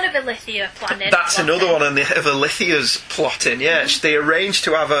another one of Ilithia planning. That's another one of Ilithia's plotting, yeah. They arrange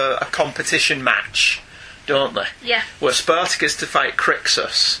to have a competition match, don't they? Yeah. Where Spartacus to fight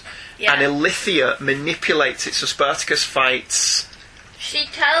Crixus. Yeah. And Ilithia manipulates it so Spartacus fights... He's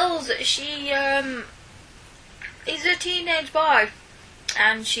a teenage boy.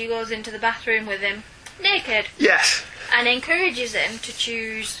 And she goes into the bathroom with him, naked. Yes. And encourages him to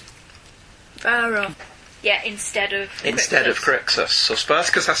choose... Varro. Yeah, instead of Crixus. So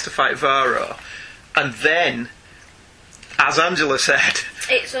Spartacus has to fight Varro. And then, as Angela said...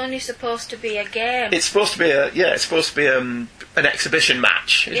 It's only supposed to be a game. It's supposed to be an exhibition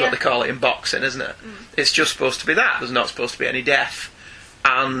match, is what they call it in boxing, isn't it? It's just supposed to be that. There's not supposed to be any death.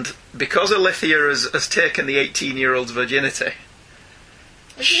 And because Ilithia has taken the 18-year-old's virginity...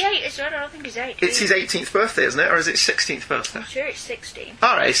 Is he 8? I don't think he's 8. It's his 18th birthday, isn't it? Or is it 16th birthday? I'm sure it's 16.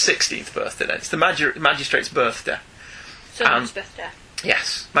 Alright, his 16th birthday then. It's the magistrate's birthday. Son's birthday.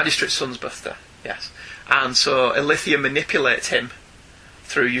 Yes, magistrate's son's birthday, yes. And so Ilithia manipulates him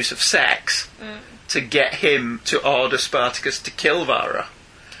through use of sex to get him to order Spartacus to kill Varro.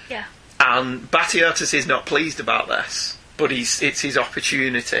 Yeah. And Batiatus is not pleased about this, but it's his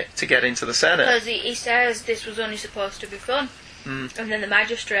opportunity to get into the Senate. Because he says this was only supposed to be fun. And then the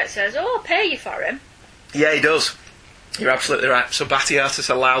magistrate says, I'll pay you for him. Yeah, he does. You're absolutely right. So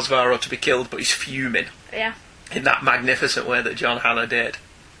Batiatus allows Varro to be killed, but he's fuming. Yeah. In that magnificent way that John Hannah did.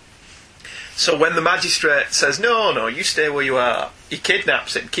 So when the magistrate says, no, you stay where you are, he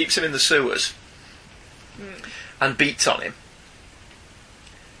kidnaps him, keeps him in the sewers, and beats on him.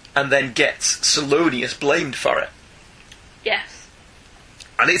 And then gets Salonius blamed for it. Yes.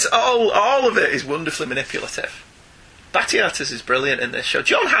 And it's all of it is wonderfully manipulative. Batiatus is brilliant in this show.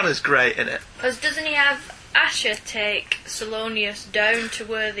 John Hannah's great in it. Because doesn't he have Asher take Salonius down to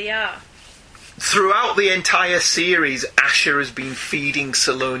where they are? Throughout the entire series, Asher has been feeding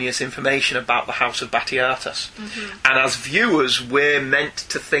Salonius information about the house of Batiatus. And as viewers, we're meant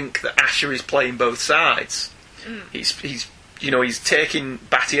to think that Asher is playing both sides. He's taking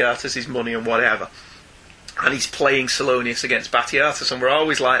Batiatus' money and whatever. And he's playing Salonius against Batiatus, and we're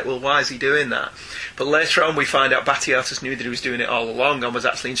always like, well, why is he doing that? But later on we find out Batiatus knew that he was doing it all along and was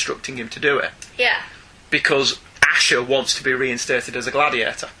actually instructing him to do it. Yeah. Because Asher wants to be reinstated as a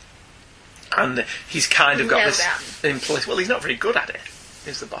gladiator. And he's kind of got this implicit... Well, he's not very good at it,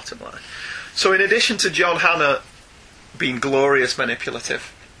 is the bottom line. So in addition to John Hannah being glorious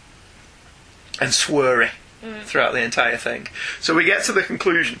manipulative and sweary throughout the entire thing, so we get to the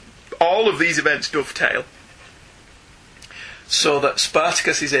conclusion all of these events dovetail so that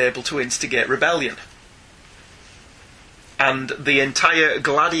Spartacus is able to instigate rebellion. And the entire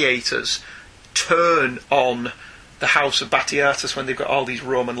gladiators turn on the house of Batiatus when they've got all these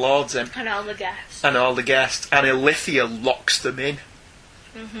Roman lords in. And all the guests. And Ilithyia locks them in.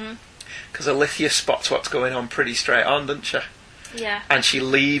 Because Ilithyia spots what's going on pretty straight on, doesn't she? Yeah. And she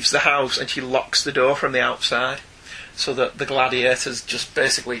leaves the house and she locks the door from the outside so that the gladiators just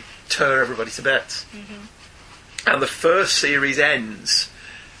basically tear everybody to bits. And the first series ends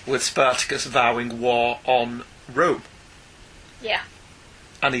with Spartacus vowing war on Rome. Yeah.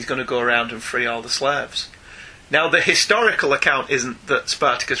 And he's going to go around and free all the slaves. Now, the historical account isn't that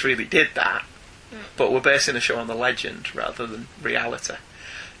Spartacus really did that, but we're basing a show on the legend rather than reality.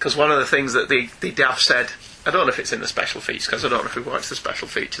 Because one of the things that the Dav said, I don't know if it's in the special features, because I don't know if we watched the special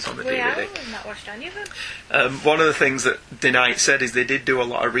features on the DVD. We've not watched any of them. One of the things that the Knight said is they did do a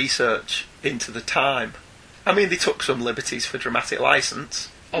lot of research into the time. I mean, they took some liberties for dramatic licence,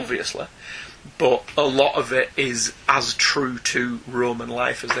 obviously, but a lot of it is as true to Roman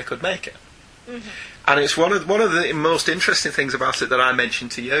life as they could make it. And it's one of the most interesting things about it that I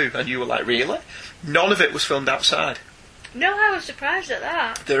mentioned to you, and you were like, really? None of it was filmed outside. No, I was surprised at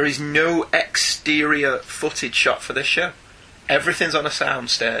that. There is no exterior footage shot for this show. Everything's on a sound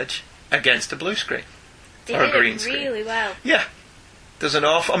stage against a blue screen. They or did a green it screen. really well. Yeah. There's an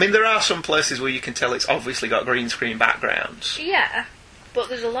awful... I mean, there are some places where you can tell it's obviously got green screen backgrounds. Yeah, but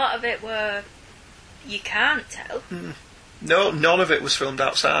there's a lot of it where you can't tell. No, none of it was filmed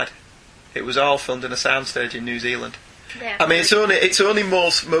outside. It was all filmed in a soundstage in New Zealand. Yeah. I mean, it's only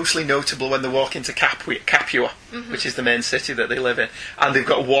mostly notable when they walk into Capua, which is the main city that they live in, and they've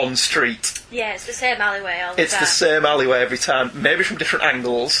got one street. Yeah, it's the same alleyway all the It's time. the same alleyway every time, maybe from different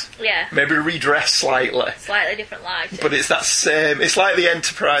angles, Yeah, maybe redressed slightly. slightly different lighting. But it's that same... It's like the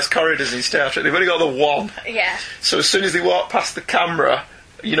Enterprise corridors in Star Trek. They've only got the one. Yeah. So as soon as they walk past the camera,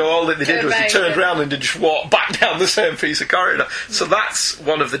 you know, all that they did was they turned around and they just walked back down the same piece of corridor. So that's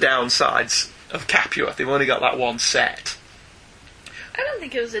one of the downsides of Capua. They've only got that one set. I don't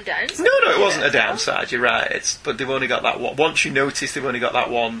think it was a downside. No, it wasn't a downside, you're right. But they've only got that one. Once you notice they've only got that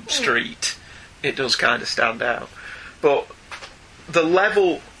one street, it does kind of stand out. But the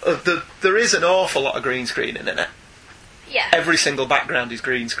level of there is an awful lot of green screening in it. Yeah. Every single background is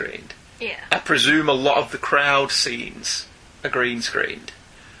green screened. Yeah. I presume a lot of the crowd scenes are green screened.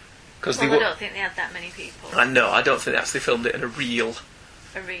 Well, I don't think they had that many people. I know. I don't think they actually filmed it in a real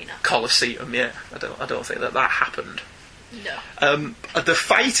Arena. Colosseum. Yeah, I don't think that happened. No. The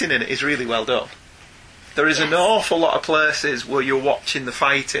fighting in it is really well done. There is an awful lot of places where you're watching the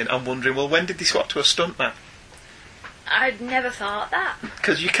fighting and wondering, well, when did they swap to a stuntman? I'd never thought that.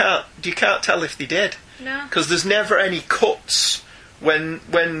 Because you can't tell if they did. No. Because there's never any cuts when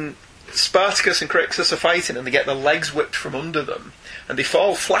Spartacus and Crixus are fighting and they get their legs whipped from under them and they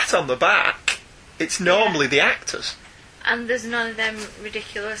fall flat on the back. It's normally the actors. And there's none of them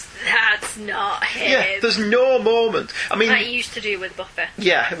ridiculous, that's not him. Yeah, there's no moment. I mean, like you used to do with Buffy.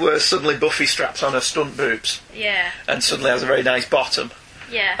 Yeah, where suddenly Buffy straps on her stunt boobs Yeah. and suddenly has a very nice bottom.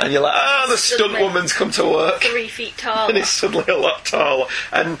 Yeah. And you're like, the stunt Suddenly woman's come to work. 3 feet tall. And it's suddenly a lot taller.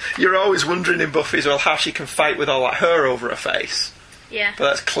 And you're always wondering in Buffy as well how she can fight with all that hair over her face. Yeah. But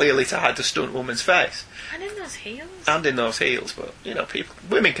that's clearly to hide the stunt woman's face. And in those heels. And in those heels, but, you know,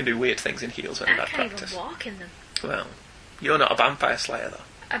 women can do weird things in heels when I they're can't practice. even walk in them. Well, you're not a vampire slayer,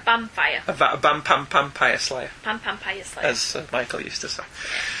 though. A vampire. A vampire slayer, Vampire slayer. as Michael used to say.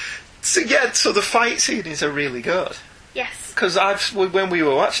 So the fight scenes are really good. Yes. Because when we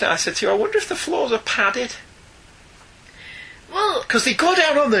were watching it, I said to you, I wonder if the floors are padded. Well, Because they go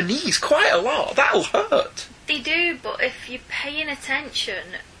down on their knees quite a lot. That'll hurt. they do, but if you're paying attention,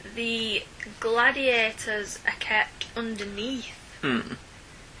 the gladiators are kept underneath.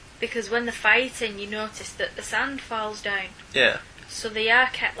 Because when they're fighting, you notice that the sand falls down. Yeah. So they are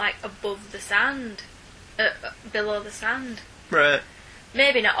kept, like, above the sand. Below the sand. Right.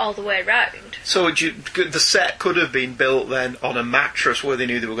 Maybe not all the way round. So the set could have been built then on a mattress where they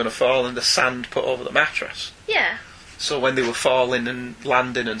knew they were going to fall and the sand put over the mattress. Yeah. So when they were falling and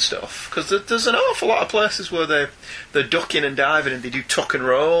landing and stuff, because there's an awful lot of places where they're ducking and diving and they do tuck and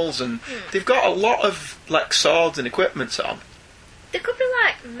rolls and they've got a lot of like swords and equipments on. They could be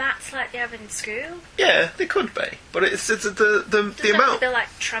like mats like they have in school. Yeah, they could be, but it's the Doesn't amount. have to be like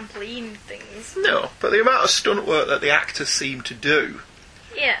trampoline things. No, but the amount of stunt work that the actors seem to do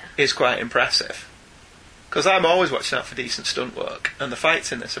Yeah. is quite impressive. Because I'm always watching out for decent stunt work, and the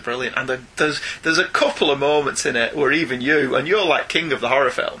fights in this are brilliant. And there's a couple of moments in it where even you're like king of the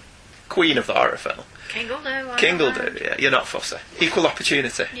horror film, queen of the horror film. King will do. why King will not? do, yeah. You're not fussy. Equal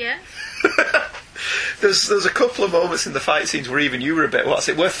opportunity. Yeah. There's a couple of moments in the fight scenes where even you were a bit, where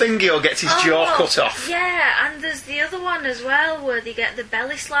Thingio gets his jaw cut off. Yeah, and there's the other one as well where they get the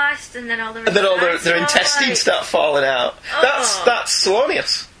belly sliced and then all their their intestines start falling out. Oh. That's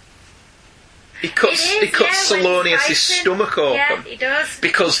Salonius. He cuts Salonius' stomach open. Yeah, he does.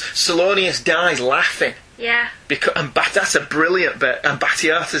 Because Salonius dies laughing. Yeah. That's a brilliant bit. And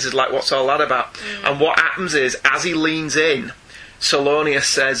Batiatus is like, what's all that about? And what happens is, as he leans in, Salonius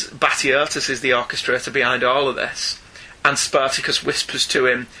says, Batiatus is the orchestrator behind all of this. And Spartacus whispers to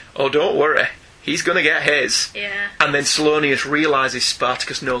him, oh, don't worry, he's going to get his. Yeah. And then Salonius realises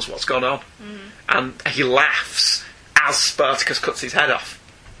Spartacus knows what's gone on. And he laughs as Spartacus cuts his head off.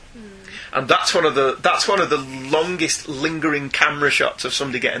 And that's one of the longest lingering camera shots of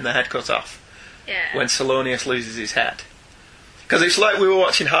somebody getting their head cut off. Yeah. When Salonius loses his head. Because it's like we were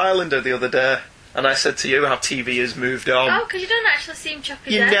watching Highlander the other day, and I said to you how TV has moved on. Oh, because you don't actually see him chop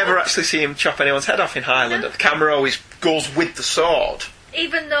his You head never off. actually see him chop anyone's head off in Highlander. No. The camera always goes with the sword.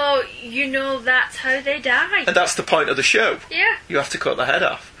 Even though you know that's how they die. And that's the point of the show. Yeah. You have to cut the head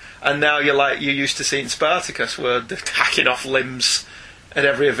off. And now you're used to seeing Spartacus, where they're hacking off limbs at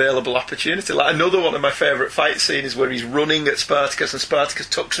every available opportunity. Like another one of my favourite fight scenes is where he's running at Spartacus and Spartacus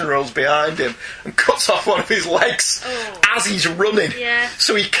tucks and rolls behind him and cuts off one of his legs as he's running. Yeah.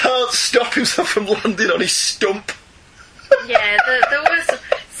 So he can't stop himself from landing on his stump. Yeah, there was...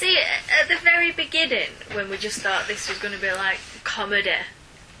 See, at the very beginning, when we just thought this was going to be like comedy.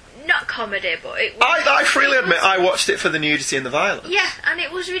 Not comedy, but it was... I freely admit I watched it for the nudity and the violence. Yeah, and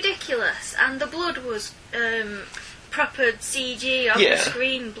it was ridiculous. And the blood was... proper CG on Yeah. the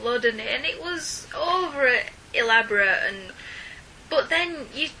screen blood and it was over elaborate but then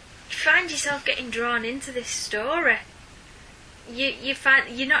you find yourself getting drawn into this story. You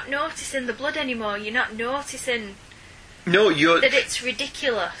find you're not noticing the blood anymore, you're not noticing that it's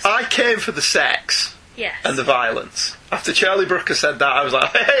ridiculous. I came for the sex Yes. and the violence. After Charlie Brooker said that, I was like,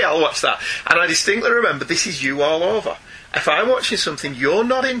 hey, I'll watch that. And I distinctly remember, this is you all over. If I'm watching something you're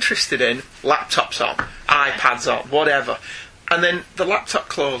not interested in, laptops on, iPads on, whatever. And then the laptop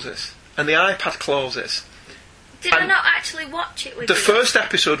closes, and the iPad closes. Did I not actually watch it with The you? first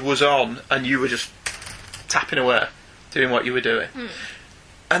episode was on, and you were just tapping away, doing what you were doing.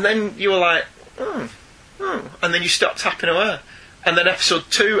 And then you were like, and then you stopped tapping away. And then episode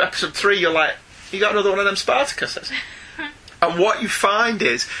 2, episode 3, you're like, you got another one of them Spartacuses. And what you find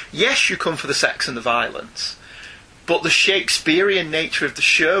is, yes, you come for the sex and the violence, but the Shakespearean nature of the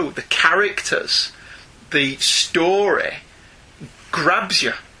show, the characters, the story, grabs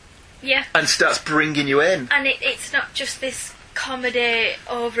you. Yeah. And starts bringing you in. And it's not just this comedy,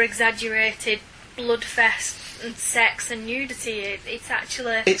 over-exaggerated bloodfest and sex and nudity. It's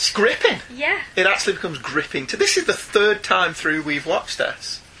actually... It's gripping. Yeah. It actually becomes gripping. This is the third time through we've watched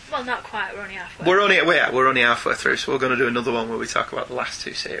this. Well, not quite. We're only halfway. We're only halfway through, so we're going to do another one where we talk about the last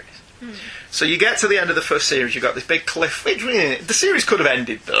 2 series. So you get to the end of the first series, you've got this big cliff. The series could have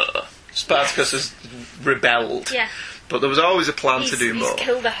ended though. Spartacus has rebelled. Yeah. But there was always a plan to do more. He's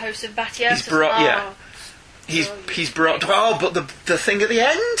killed the house of Batiatus. He's brought, He's brought... Oh, but the thing at the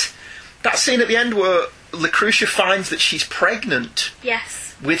end? That scene at the end where Lucretia finds that she's pregnant.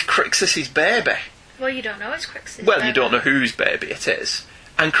 Yes. With Crixus' baby. Well, you don't know it's Crixus' Well, baby. you don't know whose baby it is.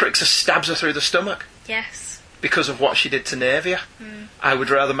 And Crixus stabs her through the stomach. Yes. Because of what she did to Naevia. I would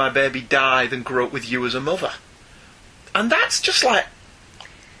rather my baby die than grow up with you as a mother. And that's just like...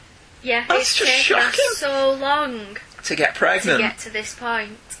 Yeah, That's it's just taken us shocking. so long To get pregnant. to get to this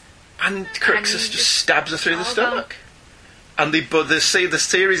point. And Crixus And just stabs her through the all stomach. And the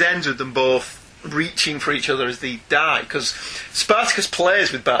series ends with them both reaching for each other as they die. Because Spartacus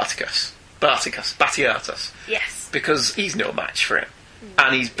plays with Batiatus. Yes. Because he's no match for him.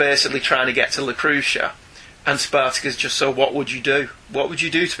 And he's basically trying to get to Lucretia. And Spartacus just, so what would you do? What would you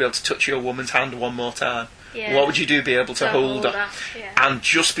do to be able to touch your woman's hand one more time? Yeah. What would you do to be able to hold her? Yeah. And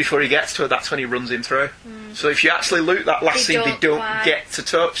just before he gets to her, that's when he runs him through. So if you actually look that last They scene, they don't don't quite. get to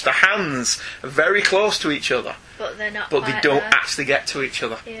touch. The hands are very close to each other, But they're not but they quite don't there. actually get to each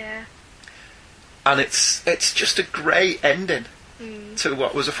other. Yeah. And it's just a great ending to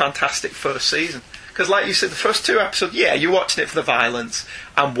what was a fantastic first season. Because like you said, the first 2 episodes, yeah, you're watching it for the violence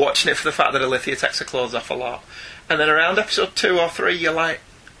and watching it for the fact that Alethea takes her clothes off a lot. And then around episode 2 or 3, you're like,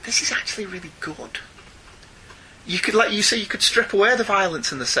 this is actually really good. You could, like you say, you could strip away the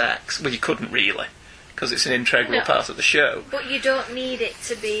violence and the sex. Well, you couldn't really, because it's an integral No. part of the show. But you don't need it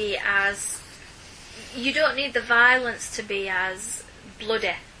to be as... You don't need the violence to be as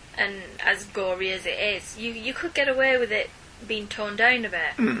bloody and as gory as it is. You could get away with it been toned down a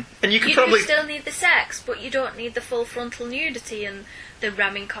bit. And you could You probably... do still need the sex, but you don't need the full frontal nudity and the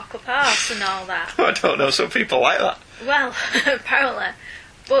ramming cock up arse and all that. I don't know, some people like that. Well, apparently.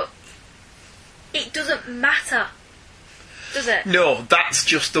 But it doesn't matter, does it? No, that's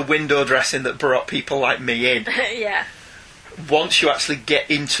just the window dressing that brought people like me in. Yeah. Once you actually get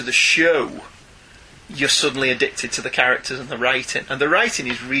into the show, you're suddenly addicted to the characters and the writing. And the writing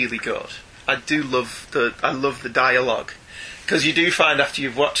is really good. I love the dialogue. Because you do find after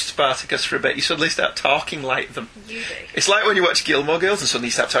you've watched Spartacus for a bit, you suddenly start talking like them. You do. It's like when you watch Gilmore Girls and suddenly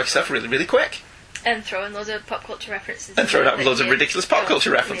you start talking stuff really, really quick. And throwing loads of pop culture references. And throwing out that loads of you ridiculous pop don't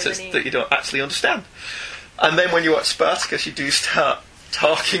culture references really that you don't actually understand. And then when you watch Spartacus, you do start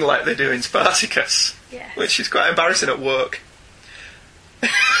talking like they do in Spartacus. Yeah. Which is quite embarrassing at work.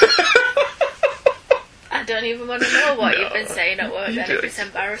 I don't even want to know what No, you've been saying at work you then, do. if it's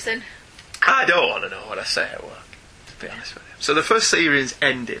embarrassing. I don't want to know what I say at work, to be honest with you. So the first series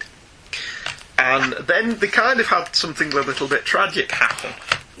ended. And then they kind of had something a little bit tragic happen.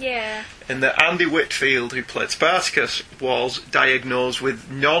 Yeah. In that Andy Whitfield, who played Spartacus, was diagnosed with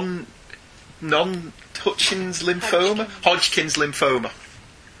non-Hodgkin's lymphoma? Hodgkin's lymphoma.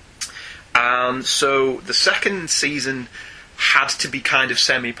 And so the second season had to be kind of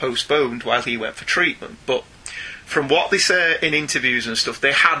semi-postponed while he went for treatment. But from what they say in interviews and stuff,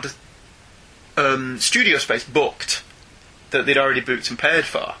 they had studio space booked that they'd already booked and paid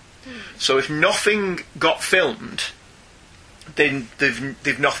for. So if nothing got filmed, then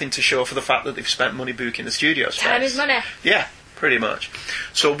they've nothing to show for the fact that they've spent money booking the studio space. Time is money. Yeah, pretty much.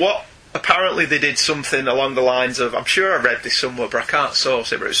 So what... Apparently they did something along the lines of... I'm sure I read this somewhere, but I can't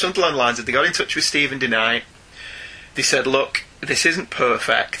source it. But it was something along the lines of they got in touch with Stephen DeKnight. They said, look, this isn't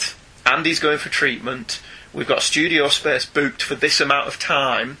perfect. Andy's going for treatment. We've got studio space booked for this amount of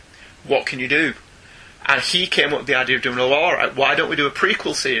time. What can you do? And he came up with the idea of doing, well, all right, why don't we do a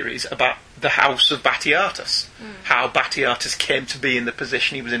prequel series about the house of Batiatus? How Batiatus came to be in the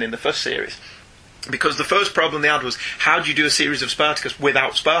position he was in the first series. Because the first problem they had was, how do you do a series of Spartacus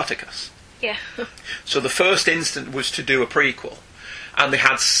without Spartacus? Yeah. So the first instant was to do a prequel. And they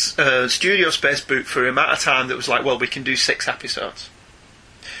had studio space booked for an amount of time that was like, well, we can do 6 episodes.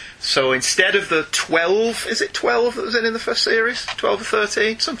 So instead of the 12, is it 12 that was in the first series? 12 or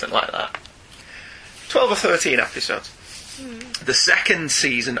 13? Something like that. 12 or 13 episodes. The second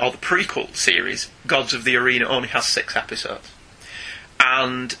season, or the prequel series, Gods of the Arena, only has 6 episodes.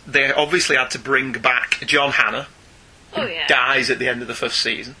 And they obviously had to bring back John Hannah, who dies at the end of the first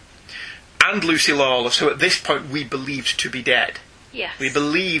season, and Lucy Lawless, who at this point we believed to be dead. Yes. We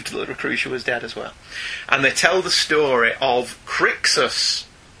believed that Lucretia was dead as well. And they tell the story of Crixus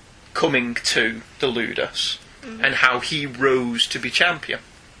coming to the Ludus and how he rose to be champion.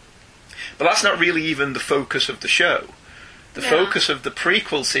 But that's not really even the focus of the show. The focus of the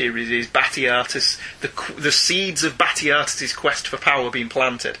prequel series is Batiatus, the seeds of Batiatus' quest for power being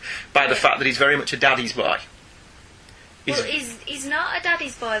planted by the fact that he's very much a daddy's boy. Well, he's not a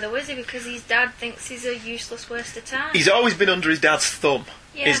daddy's boy though, is he? Because his dad thinks he's a useless waste of time. He's always been under his dad's thumb.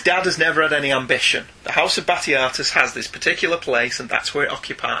 Yeah. His dad has never had any ambition. The House of Batiatus has this particular place and that's where it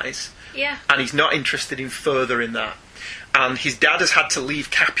occupies. Yeah. And he's not interested in further in that. And his dad has had to leave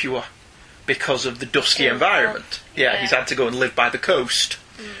Capua because of the dusty environment. Yeah, he's had to go and live by the coast.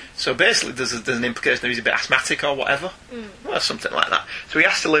 So basically there's an implication that he's a bit asthmatic or whatever. Or something like that. So he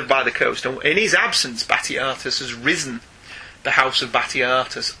has to live by the coast. And in his absence, Batiatus has risen the House of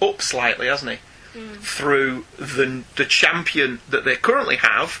Batiatus up slightly, hasn't he? Through the champion that they currently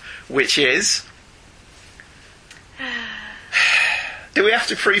have, which is... Do we have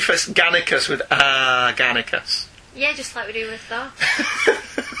to preface Gannicus with Gannicus? Yeah, just like we do with Thor.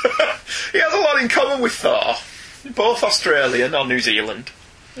 He has a lot in common with Thor. Both Australian or New Zealand.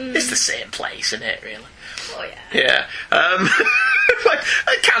 It's the same place, isn't it, really? Oh, yeah. Yeah. Like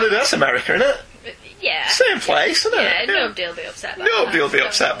Canada, that's America, isn't it? Yeah. Same place, isn't it? Yeah, nobody will be upset by that. Nobody will be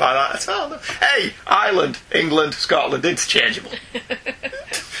upset by that at all. Hey, Ireland, England, Scotland, interchangeable.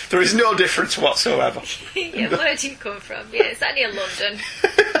 There is no difference whatsoever. Yeah, where do you come from? Yeah, is that near London?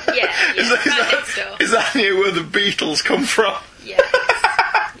 Yeah, Is that near where the Beatles come from? Yeah.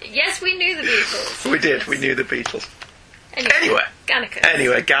 Yes, we knew the Beatles. We did, we knew the Beatles. Anyway,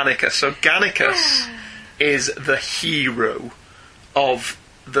 Gannicus. So Gannicus is the hero of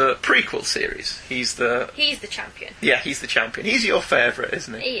the prequel series. He's the champion. Yeah, he's the champion. He's your favourite,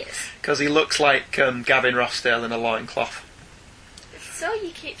 isn't he? He is. Because he looks like Gavin Rossdale in a loincloth. So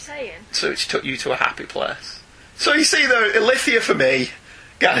you keep saying. So it's took you to a happy place. So you see, though, Ilithia for me,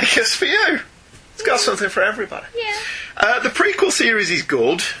 Gannicus for you. It's got something for everybody. Yeah. The prequel series is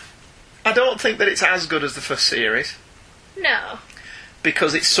good. I don't think that it's as good as the first series. No.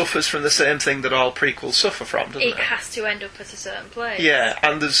 Because it suffers from the same thing that all prequels suffer from, doesn't it? It has to end up at a certain place. Yeah,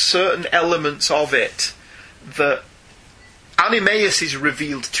 and there's certain elements of it that Animeus is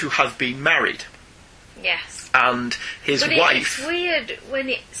revealed to have been married. Yes. And his But wife... it's weird when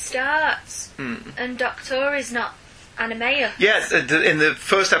it starts and Doctor is not Animeus. Yeah, in the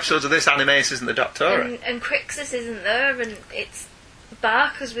first episodes of this, Animeus isn't the Doctor. And Crixus isn't there, and it's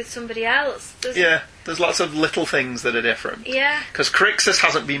Barker's with somebody else. Yeah, there's lots of little things that are different. Yeah. Because Crixus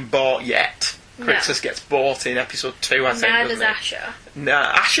hasn't been bought yet. No. Crixus gets bought in episode 2, I think. Neither does doesn't he? Asher.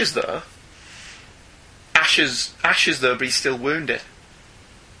 Nah, Asher's there. Asher's there, but he's still wounded.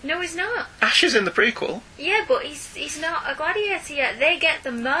 No, he's not. Asher's in the prequel. Yeah, but he's not a gladiator yet. They get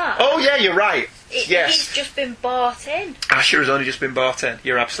the mark. Oh, yeah, you're right. Yes. He's just been bought in. Asher has only just been bought in.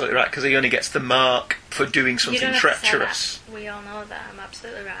 You're absolutely right, because he only gets the mark for doing You something don't have to say treacherous. that. We all know that. I'm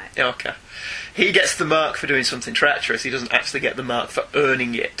absolutely right. Yeah, okay. He gets the mark for doing something treacherous. He doesn't actually get the mark for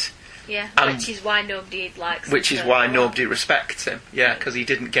earning it. Yeah, And- which is why nobody likes him. Which is why nobody respects him. Yeah, because he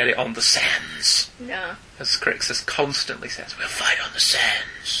didn't get it on the sands. No. As Crixus constantly says, we'll fight on the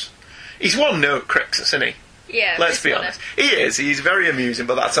sands. He's one note, Crixus, isn't he? Yeah, Let's this be one honest. He is. He's very amusing,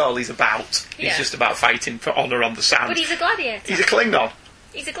 but that's all he's about. Yeah. He's just about fighting for honour on the sand. But he's a gladiator. He's a Klingon.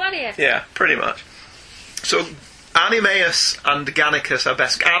 He's a gladiator. Yeah, pretty much. So, Animeus and Gannicus are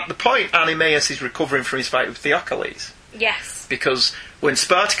best... At the point, Animeus is recovering from his fight with Theocles. Yes. Because when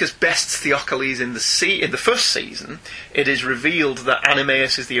Spartacus bests Theocles in the first season, it is revealed that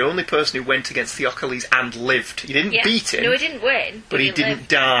Animeus is the only person who went against Theocles and lived. He didn't Yeah. beat him, No, he didn't win. but he didn't lived.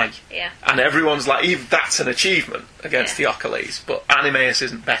 die. Yeah. And everyone's like, even that's an achievement against Yeah. Theocles, but Animeus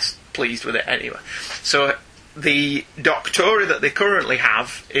isn't best pleased with it anyway. So the Doctora that they currently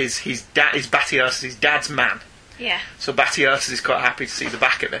have is his dad, is Batiatus' dad's man. Yeah. So Batiatus is quite happy to see the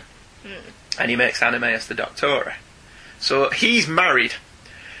back of him. And he makes Animeus the Doctora. So he's married.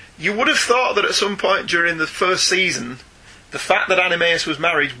 You would have thought that at some point during the first season, the fact that Animeus was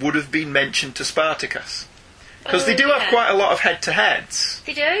married would have been mentioned to Spartacus. Because they do have quite a lot of head-to-heads.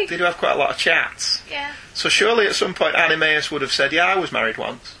 They do. They do have quite a lot of chats. Yeah. So surely at some point Animeus would have said, yeah, I was married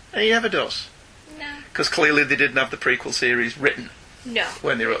once. And he never does. No. Because clearly they didn't have the prequel series written No.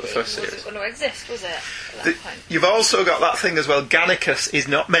 when they wrote the first It series. wasn't going to exist, was it? At The- that point. you've also got that thing as well, Gannicus is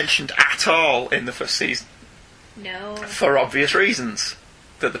not mentioned at all in the first season. No. For obvious reasons.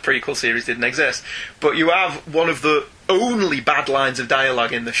 That the prequel series didn't exist. But you have one of the only bad lines of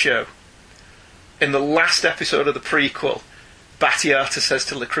dialogue in the show. In the last episode of the prequel, Batiatus says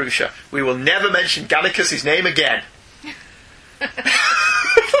to Lucretia, we will never mention Gannicus' name again.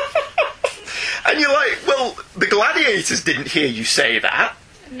 And you're like, well, the gladiators didn't hear you say that.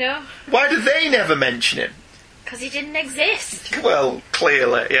 No. Why did they never mention him? Because he didn't exist. Well,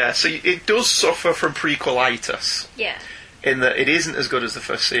 clearly, yeah. So it does suffer from prequelitis. Yeah. In that it isn't as good as the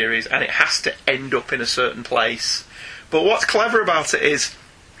first series, and it has to end up in a certain place. But what's clever about it is,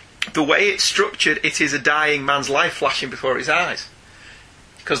 the way it's structured, it is a dying man's life flashing before his eyes.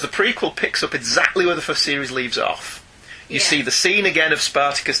 Because the prequel picks up exactly where the first series leaves off. You Yeah. see the scene again of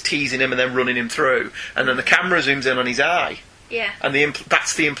Spartacus teasing him and then running him through, and then the camera zooms in on his eye. Yeah. And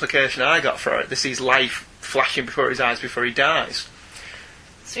that's the implication I got for it. This is life flashing before his eyes before he dies.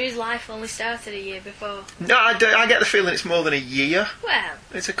 So his life only started a year before. No, I get the feeling it's more than a year. Well,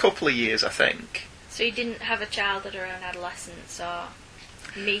 It's a couple of years, I think. so he didn't have a childhood around adolescence or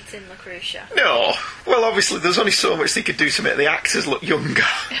meeting Lucretia. No. Well, obviously, there's only so much they could do to make the actors look younger.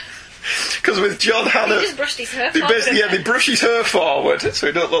 Because with John He Hannah, just brushed his hair they forward. basically, they brush his hair forward so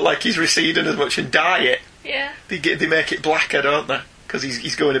it don't look like he's receding as much and dye it. Yeah. They make it blacker, don't they? Because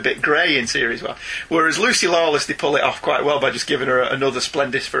he's going a bit grey in series 1. Whereas Lucy Lawless, they pull it off quite well by just giving her another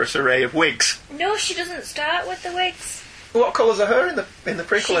splendiferous array of wigs. No, she doesn't start with the wigs. What colours are her in the She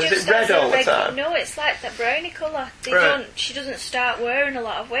prequel? Is just it red starts all with the red- time? No, it's like that browny colour. Right. She doesn't start wearing a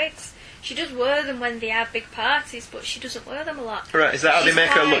lot of wigs. She does wear them when they have big parties, but she doesn't wear them a lot. Right, is that how they She's make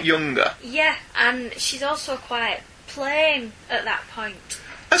her quite- look younger? Yeah, and she's also quite plain at that point.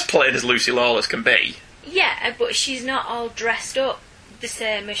 As plain as Lucy Lawless can be. Yeah, but she's not all dressed up the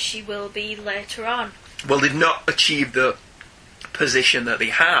same as she will be later on. Well, they've not achieved the position that they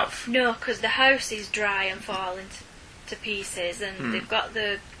have. No, because the house is dry and falling to pieces, and they've got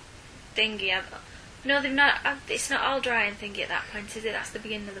the thingy. No, they've not. It's not all dry and thingy at that point, is it? That's the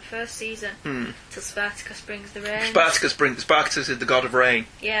beginning of the first season. Till Spartacus brings the rain. Spartacus is the god of rain,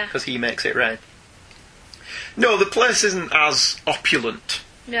 Yeah. because he makes it rain. No, the place isn't as opulent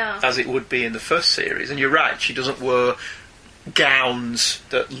No. as it would be in the first series, and you're right, she doesn't wear gowns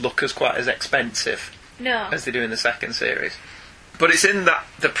that look as quite as expensive No. as they do in the second series. But it's in the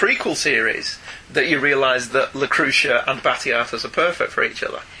prequel series that you realise that Lucretia and Batiatus are perfect for each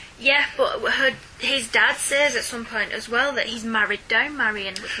other. Yeah, but his dad says at some point as well that he's married down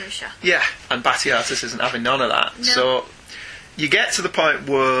Marion Lucretia. Yeah, and Batiatus isn't having none of that. No. So you get to the point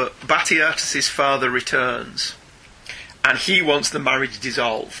where Batiatus' father returns, and he wants the marriage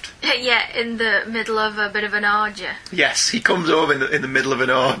dissolved. Yeah, in the middle of a bit of an orgy. Yes, he comes over in the middle of an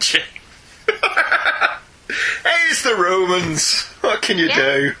orgy. Hey, it's the Romans. What can you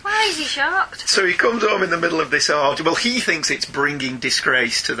do? Why is he shocked? So he comes home in the middle of this orgy. Well, he thinks it's bringing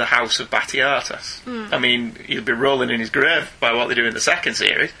disgrace to the house of Batiatus. I mean, he'll be rolling in his grave by what they do in the second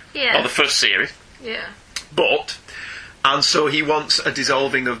series. Yeah. Or the first series. Yeah. And so he wants a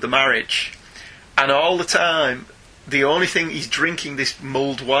dissolving of the marriage. And all the time, the only thing, he's drinking this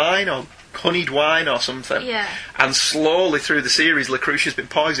mulled wine or honeyed wine or something. Yeah. And slowly through the series, Lucretia's been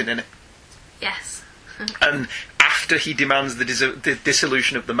poisoning it. Yes. And after he demands the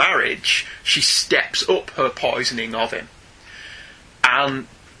dissolution of the marriage, she steps up her poisoning of him. And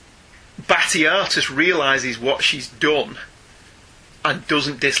Batiatus realises what she's done and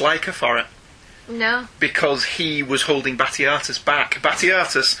doesn't dislike her for it. No. Because he was holding Batiatus back.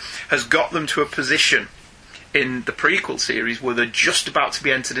 Batiatus has got them to a position in the prequel series where they're just about to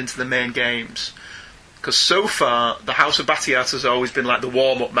be entered into the main games. Because so far, the House of Batiatus has always been like the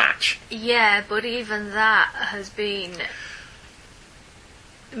warm-up match. Yeah, but even that has been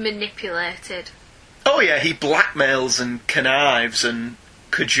manipulated. Oh yeah, he blackmails and connives and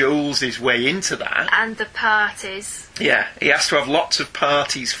cajoles his way into that. And the parties. Yeah, he has to have lots of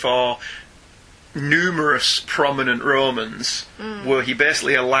parties for numerous prominent Romans, where he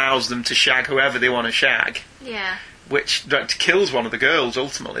basically allows them to shag whoever they want to shag. Yeah. Which kills one of the girls,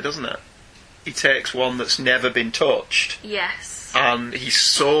 ultimately, doesn't it? He takes one that's never been touched, Yes. and he's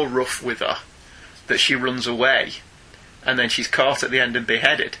so rough with her that she runs away, and then she's caught at the end and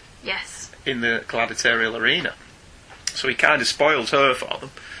beheaded Yes. in the gladiatorial arena. So he kind of spoils her for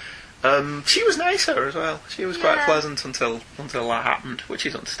them. She was nicer as well. She was quite Yeah. pleasant until that happened, which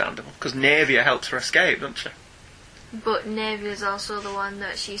is understandable, because Naevia helps her escape, doesn't she? But Navia's also the one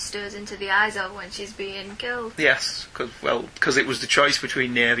that she stares into the eyes of when she's being killed. Yes, because it was the choice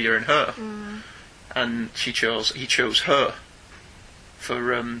between Naevia and her, and he chose her.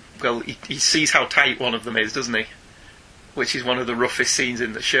 For he sees how tight one of them is, doesn't he? Which is one of the roughest scenes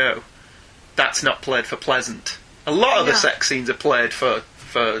in the show. That's not played for pleasant. A lot of the sex scenes are played for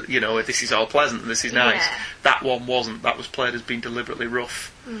this is all pleasant and this is nice. Yeah. That one wasn't. That was played as being deliberately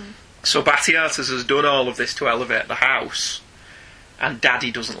rough. So Batiatus has done all of this to elevate the house, and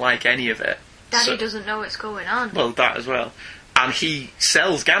Daddy doesn't like any of it. Daddy doesn't know what's going on. Well, that as well. And he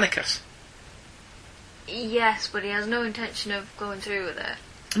sells Gannicus. Yes, but he has no intention of going through with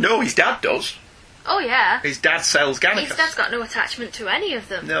it. No, his dad does. Oh, yeah. His dad sells Gannicus. His dad's got no attachment to any of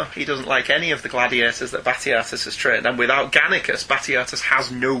them. No, he doesn't like any of the gladiators that Batiatus has trained. And without Gannicus, Batiatus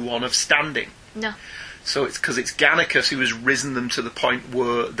has no one of standing. No. So it's because it's Gannicus who has risen them to the point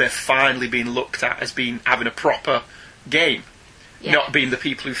where they're finally being looked at as having a proper game. Yeah. Not being the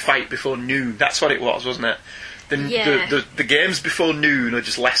people who fight before noon. That's what it was, wasn't it? Yeah. The games before noon are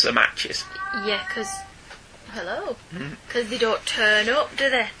just lesser matches. Yeah, because... Hello? Because they don't turn up, do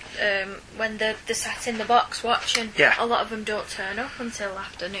they? When they're sat in the box watching. Yeah. A lot of them don't turn up until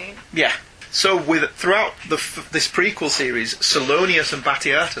afternoon. Yeah. So throughout this prequel series, Salonius and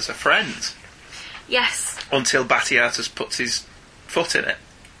Batiatus are friends. Yes. Until Batiatus puts his foot in it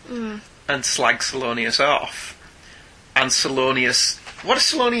and slags Salonius off. And Salonius... What does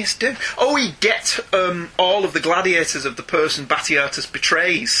Salonius do? Oh, he gets all of the gladiators of the person Batiatus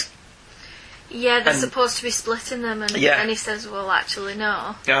betrays. Yeah, they're supposed to be splitting them, and he says, well, actually,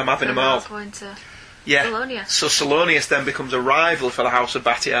 no. Yeah, I'm having them They're all. not going to Yeah. Salonius. So Salonius then becomes a rival for the House of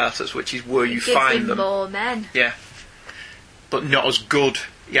Batiatus, which is where you Gives find him them. more men. Yeah. But not as good.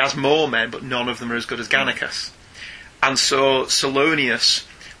 He has more men, but none of them are as good as Gannicus. And so Salonius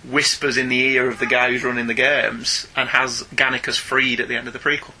whispers in the ear of the guy who's running the games and has Gannicus freed at the end of the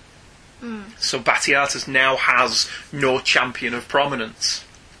prequel. So Batiatus now has no champion of prominence.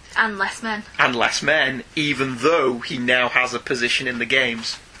 And less men. And less men, even though he now has a position in the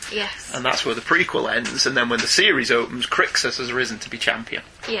games. Yes. And that's where the prequel ends, and then when the series opens, Crixus has risen to be champion.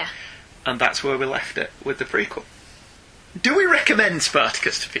 Yeah. And that's where we left it, with the prequel. Do we recommend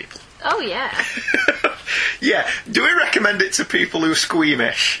Spartacus to people? Oh, yeah. Yeah. Do we recommend it to people who are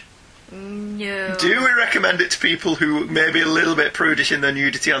squeamish? No. Do we recommend it to people who may be a little bit prudish in their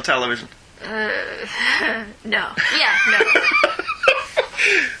nudity on television? No. Yeah, no.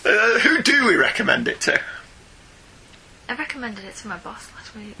 Who do we recommend it to? I recommended it to my boss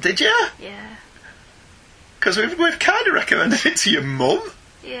last week. Did you? Yeah. Because we've kind of recommended it to your mum.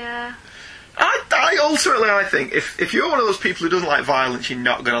 Yeah. I ultimately, I think, if you're one of those people who doesn't like violence, you're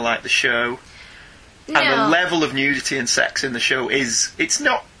not going to like the show. No. And the level of nudity and sex in the show it's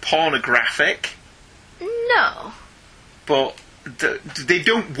not pornographic, No. but they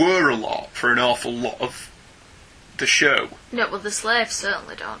don't whir a lot for an awful lot of the show. No, well, the slaves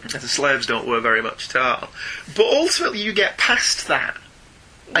certainly don't. The slaves don't whir very much at all. But ultimately you get past that.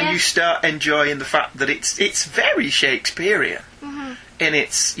 And Yeah. you start enjoying the fact that it's very Shakespearean in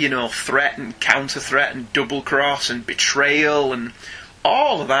its, threat and counter-threat and double-cross and betrayal, and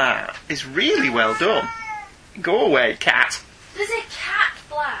all of that is really well done. Go away, cat. There's a cat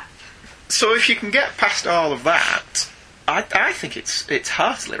flap. So if you can get past all of that, I think it's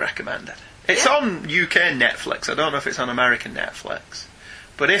heartily recommended. It's Yeah. on UK Netflix. I don't know if it's on American Netflix.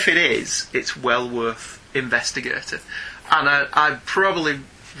 But if it is, it's well worth investigating. And I'd probably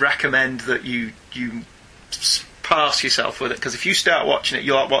recommend that you pass yourself with it, because if you start watching it,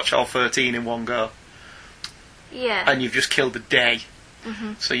 you'll watch all 13 in one go, Yeah. and you've just killed a day.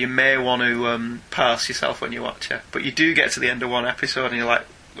 So you may want to pass yourself when you watch it. But you do get to the end of one episode and you're like,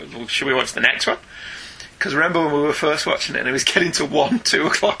 well, should we watch the next one? Because remember when we were first watching it and it was getting to 1-2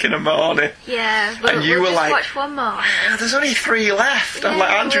 o'clock in the morning, Yeah. But and you we'll were just like, watch one more. "Oh, there's only 3 left." I'm Yeah,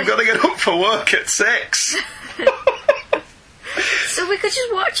 like, Andrew, well- got to get up for work at 6. So we could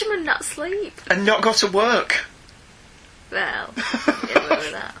just watch them and not sleep. And not go to work. Well, get away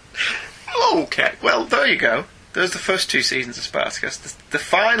with that. Okay, well, there you go. There's the first 2 seasons of Spartacus. The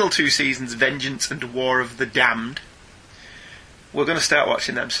final 2 seasons, Vengeance and War of the Damned. We're going to start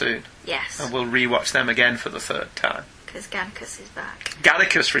watching them soon. Yes. And we'll rewatch them again for the 3rd time. Because Gankus is back.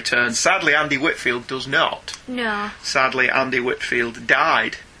 Gannicus returns. Sadly, Andy Whitfield does not. No. Sadly, Andy Whitfield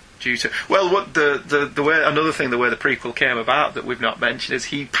died due to... Well, what the way... Another thing, the way the prequel came about that we've not mentioned is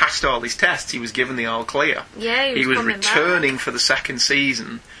he passed all his tests. He was given the all clear. Yeah, he was coming returning for the 2nd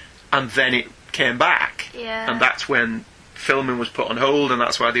season, and then it came back. Yeah. And that's when filming was put on hold, and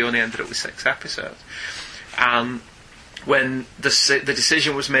that's why they only ended up with 6 episodes. And when the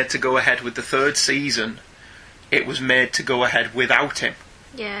decision was made to go ahead with the 3rd season, it was made to go ahead without him,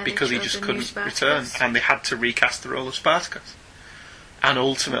 Yeah. because he they chose just a new couldn't Spartacus. return, and they had to recast the role of Spartacus. And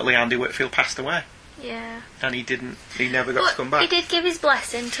ultimately Andy Whitfield passed away, Yeah. and he never got to come back. He did give his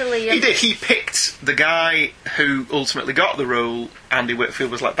blessing to Liam. He did. He picked the guy who ultimately got the role. Andy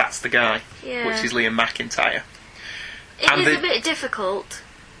Whitfield was like, that's the guy, Yeah. which is Liam McIntyre. It and is the- a bit difficult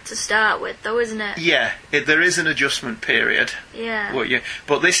to start with, though, isn't it? Yeah, there is an adjustment period. Yeah.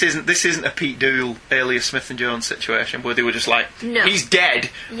 But this isn't a Pete Doyle, alias Smith and Jones situation where they were just like, No. he's dead.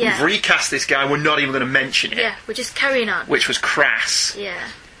 Yeah. We've recast this guy. We're not even going to mention it, Yeah, we're just carrying on. which was crass. Yeah.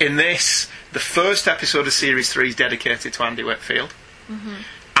 In this, the first episode of Series 3 is dedicated to Andy Whitfield.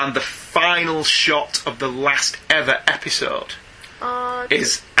 And the final shot of the last ever episode Oh,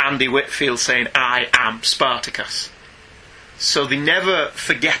 is Andy Whitfield saying, I am Spartacus. So they never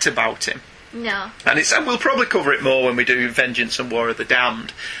forget about him. no. And we'll probably cover it more when we do Vengeance and War of the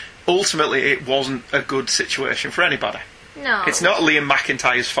Damned. Ultimately, it wasn't a good situation for anybody. No. It's not Liam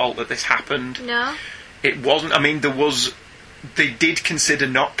McIntyre's fault that this happened. No. It wasn't. I mean, they did consider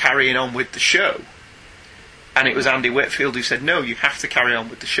not carrying on with the show. And it was Andy Whitfield who said, no, you have to carry on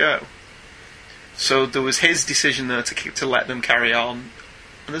with the show. So there was his decision there to let them carry on.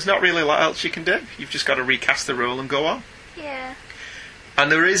 And there's not really a lot else you can do. You've just got to recast the role and go on. Yeah.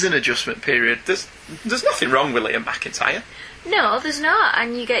 And there is an adjustment period. There's nothing wrong with Liam McIntyre. No, there's not,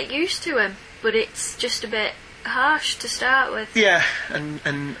 and you get used to him, but it's just a bit harsh to start with. Yeah,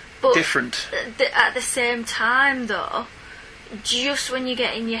 and But different. At the same time, though, just when you're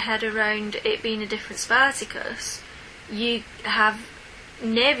getting your head around it being a different Spartacus, you have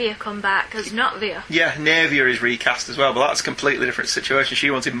Navia come back as Notvia. Yeah, Navia is recast as well, but that's a completely different situation.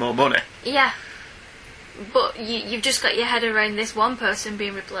 She wanted more money. Yeah. But you've just got your head around this one person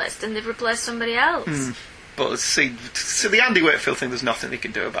being replaced, and they've replaced somebody else. But see, the Andy Whitfield thing, there's nothing they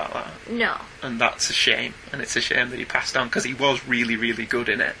can do about that. No. And that's a shame. And it's a shame that he passed on, because he was really, really good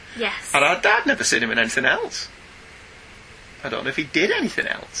in it. Yes. And I'd never seen him in anything else. I don't know if he did anything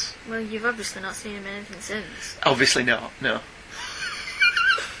else. Well, you've obviously not seen him in anything since. Obviously not, no.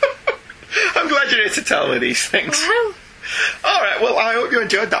 I'm glad you're here to tell me these things. Well, Alright, well, I hope you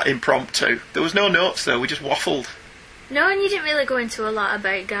enjoyed that impromptu. There was no notes, though. We just waffled. no, and you didn't really go into a lot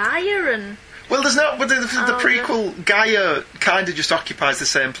about Gaia and... Well, there's not. But the Oh, prequel, Gaia kind of just occupies the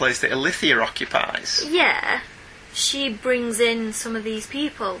same place that Ilithia occupies. Yeah. She brings in some of these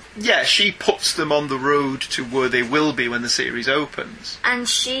people. Yeah, she puts them on the road to where they will be when the series opens. And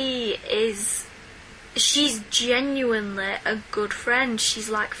she is she's genuinely a good friend. She's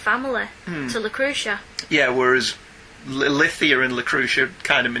like family to Lucretia. Yeah, whereas Lithia and Lucretia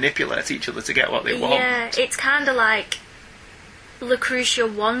kind of manipulate each other to get what they want. Yeah, it's kind of like Lucretia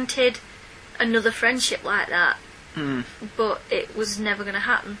wanted another friendship like that, but it was never going to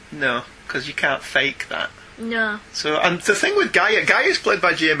happen. No, because you can't fake that. No. So, and the thing with Gaia's played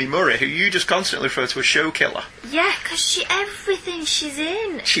by Jamie Murray, who you just constantly refer to as show killer. Yeah, because everything she's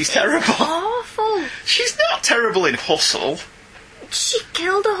in, She's it's terrible. awful. She's not terrible in Hustle. She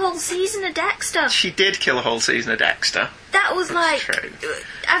killed a whole season of Dexter. She did kill a whole season of Dexter. That was That's like, true.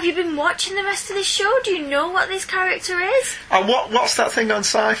 have you been watching the rest of this show? Do you know what this character is? And what's that thing on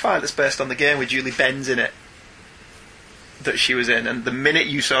Sci-Fi that's based on the game with Julie Benz in it? That she was in, and the minute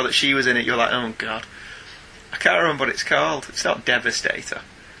you saw that she was in it, you're like, oh god. I can't remember what it's called. It's not Devastator.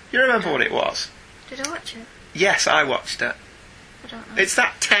 You remember what it was? Did I watch it? Yes, I watched it. I don't know. It's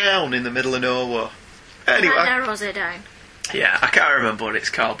that town in the middle of nowhere. Anyway. That narrows it down. Yeah, I can't remember what it's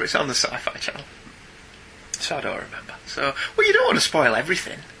called, but it's on the Sci-Fi Channel. So I don't remember. So, well, you don't want to spoil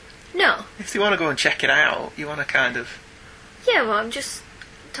everything. No. If you want to go and check it out, you want to kind of... Yeah, well, I'm just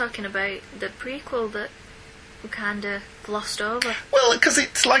talking about the prequel that we kind of glossed over. Well, because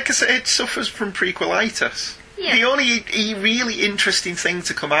it's like I said, it suffers from prequelitis. Yeah. The only really interesting thing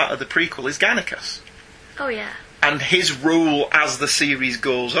to come out of the prequel is Gannicus. Oh, yeah. And his role as the series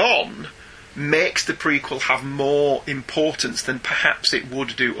goes on makes the prequel have more importance than perhaps it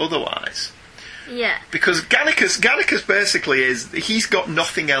would do otherwise. Yeah. Because Gannicus basically he's got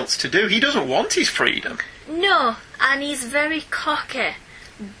nothing else to do. He doesn't want his freedom. No, and he's very cocky,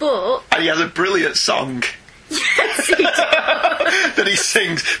 but... And he has a brilliant song Yes, he does. that he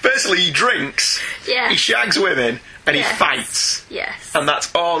sings. Basically, he drinks, Yeah. he shags women, and he Yes. fights. Yes. And that's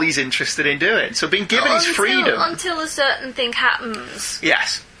all he's interested in doing. So being given his freedom... Until a certain thing happens,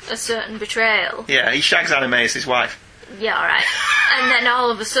 Yes. a certain betrayal. Yeah, he shags Animeus' wife. Yeah, alright. And then all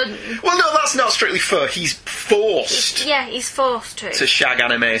of a sudden... Well, no, that's not strictly fair. He's forced he's forced to. to shag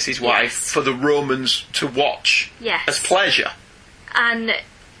Animeus' wife Yes. for the Romans to watch Yes. as pleasure. And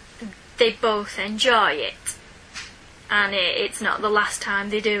they both enjoy it. And it's not the last time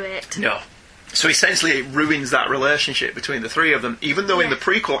they do it. No. So essentially it ruins that relationship between the three of them, even though in Yeah. the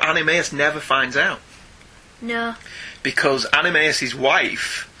prequel Animeus never finds out. No. Because Animeus'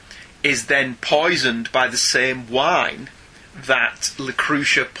 wife is then poisoned by the same wine that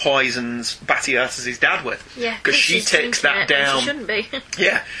Lucretia poisons Batiatus' dad with. Yeah, Because she she's takes drinking that it when down. She shouldn't be.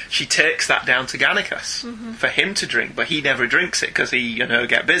 Yeah, she takes that down to Gannicus for him to drink, but he never drinks it because he and her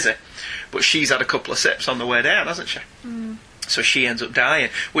get busy. But she's had a couple of sips on the way down, hasn't she? So she ends up dying,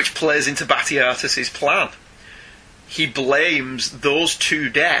 which plays into Batiatus' plan. He blames those two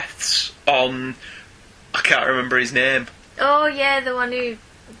deaths on... I can't remember his name. Oh, yeah, the one who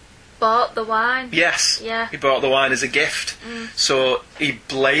bought the wine. Yes, Yeah. he bought the wine as a gift. So he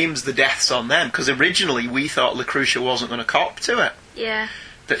blames the deaths on them, because originally we thought Lucretia wasn't going to cop to it. Yeah.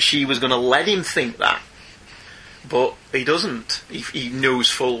 That she was going to let him think that. But he doesn't. He knows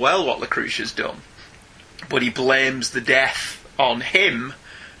full well what Lucretia's done. But he blames the death on him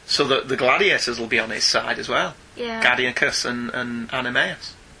so that the gladiators will be on his side as well. Yeah. Gannicus and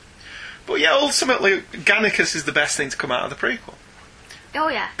Animeus. But yeah, ultimately, Gannicus is the best thing to come out of the prequel. Oh,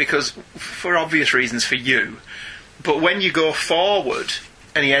 yeah. Because, for obvious reasons for you, but when you go forward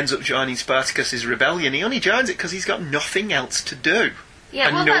and he ends up joining Spartacus' rebellion, he only joins it because he's got nothing else to do. Yeah,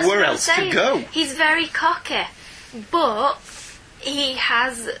 and well, that's nowhere what I'm else to saying. go. He's very cocky, but he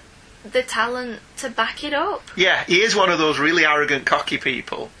has the talent to back it up. Yeah, he is one of those really arrogant, cocky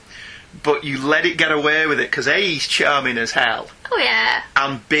people, but you let it get away with it because A, he's charming as hell, Oh, yeah.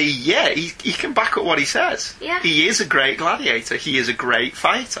 and B, yeah, he can back up what he says. Yeah. He is a great gladiator, he is a great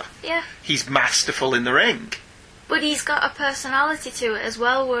fighter, Yeah. he's masterful in the ring, But he's got a personality to it as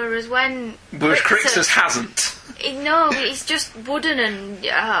well, whereas when... whereas Crixus hasn't. No, he's just wooden and...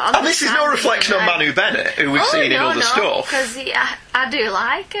 And this is no reflection on Manu Bennett, who we've seen in other stuff. Because I do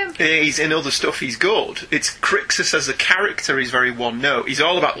like him. He's in other stuff, he's good. It's Crixus as a character is very one note. He's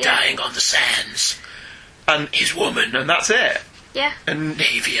all about Yeah. dying on the sands. And his woman, and that's it. Yeah. And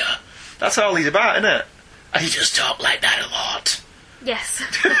Navia. That's all he's about, isn't it? And he just talks like that a lot. Yes.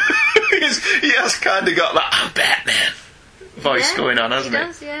 He has kind of got that I'm Batman voice Yeah, going on, hasn't he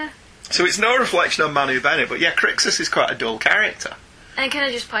does, yeah. So it's no reflection on Manu Bennett, but yeah, Crixus is quite a dull character. And can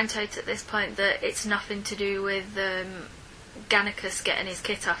I just point out at this point that it's nothing to do with Gannicus getting his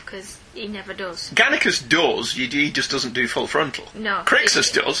kit off, because he never does. Gannicus does, he just doesn't do full frontal. No.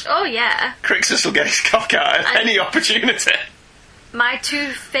 Crixus does. Oh, yeah. Crixus will get his cock out at And- any opportunity. My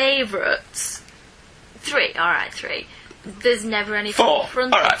two favourites... Three. There's never any 4.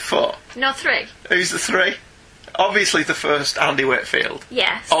 front. Alright, 4. No, 3. Who's the 3? Obviously the first, Andy Whitfield.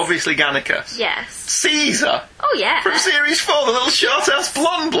 Yes. Obviously Gannicus. Yes. Caesar. Oh, yeah. From Series 4, the little short-ass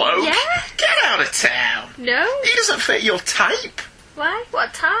blonde bloke. Yeah. Get out of town. No. He doesn't fit your type. Why?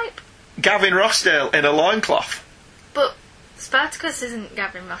 What type? Gavin Rossdale in a loincloth. But Spartacus isn't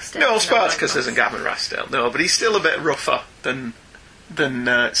Gavin Rossdale. No, Spartacus isn't Gavin Rossdale. No, but he's still a bit rougher than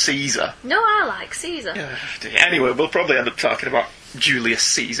Caesar. No, I like Caesar. Yeah. Anyway, we'll probably end up talking about Julius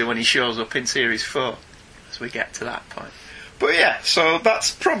Caesar when he shows up in Series 4, as we get to that point. But yeah, so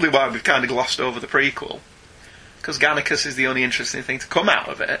that's probably why we've kind of glossed over the prequel, because Gannicus is the only interesting thing to come out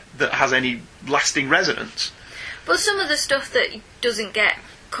of it that has any lasting resonance. But some of the stuff that doesn't get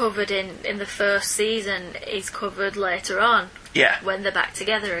covered in the first season is covered later on. Yeah. When they're back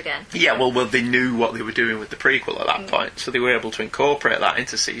together again. Yeah, well, they knew what they were doing with the prequel at that point, so they were able to incorporate that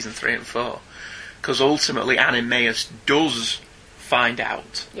into season 3 and 4. Because ultimately, Animaeus does find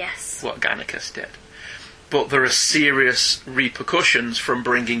out Yes. what Gannicus did. But there are serious repercussions from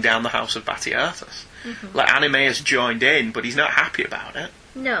bringing down the House of Batiatus. Like, Animaeus joined in, but he's not happy about it.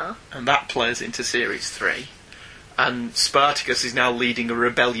 No. And that plays into Series 3. And Spartacus is now leading a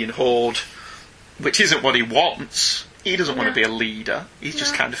rebellion horde, which isn't what he wants. He doesn't want to be a leader. He's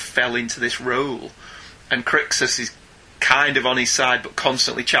just kind of fell into this role. And Crixus is kind of on his side, but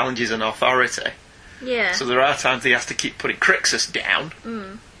constantly challenges an authority. Yeah. So there are times he has to keep putting Crixus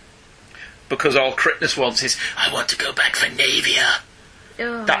down. Because all Crixus wants is, I want to go back for Navia.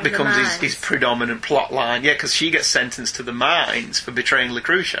 Oh, That the becomes mines. his predominant plot line. Yeah, because she gets sentenced to the mines for betraying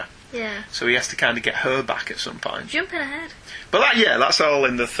Lucretia. Yeah. So he has to kind of get her back at some point. Jumping ahead. But that's all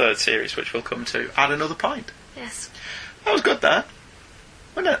in the 3rd series, which we'll come to at another point. Yes. That was good, that.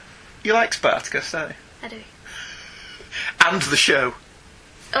 Wasn't it? You like Spartacus, don't you? I do. And the show.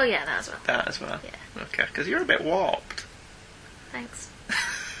 Oh, yeah, that as well. That as well. Yeah. Okay, because you're a bit warped. Thanks.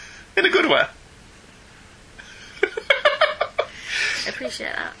 In a good way. I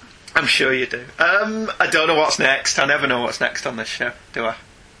appreciate that. I'm sure you do. I don't know what's next. I never know what's next on this show, do I?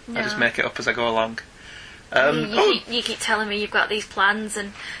 No. I just make it up as I go along. You keep telling me you've got these plans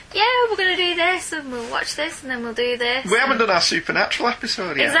and, yeah, we're going to do this and we'll watch this and then we'll do this. We haven't done our Supernatural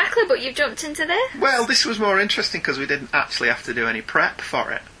episode yet. Exactly, but you've jumped into this. Well, this was more interesting because we didn't actually have to do any prep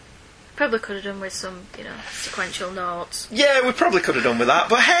for it. Probably could have done with some, sequential notes. Yeah, we probably could have done with that.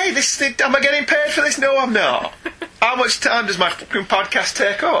 But hey, am I getting paid for this? No, I'm not. How much time does my fucking podcast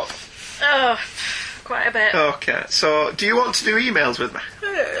take up? Oh, quite a bit. Okay, so do you want to do emails with me?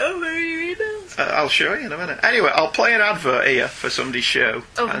 Oh, where are your emails? I'll show you in a minute. Anyway, I'll play an advert here for somebody's show.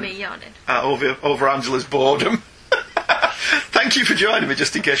 Over me yawning. Over Angela's boredom. Thank you for joining me,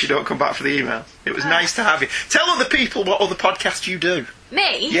 just in case you don't come back for the email. It was nice to have you. Tell other people what other podcasts you do.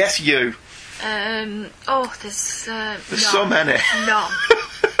 Me? Yes, you. There's so many. None.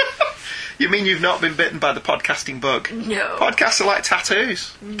 You mean you've not been bitten by the podcasting bug? No. Podcasts are like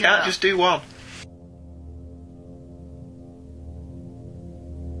tattoos. You can't just do one.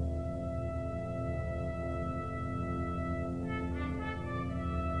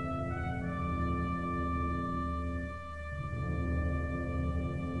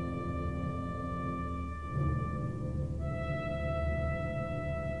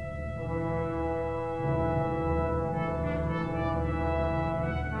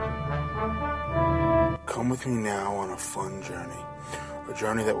 Come with me now on a fun journey. A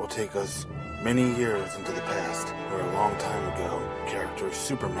journey that will take us many years into the past, where a long time ago, character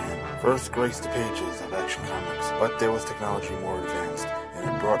Superman first graced the pages of Action Comics. But there was technology more advanced, and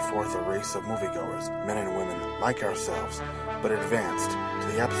it brought forth a race of moviegoers, men and women like ourselves, but advanced to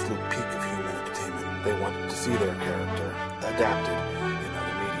the absolute peak of human entertainment. They wanted to see their character adapted in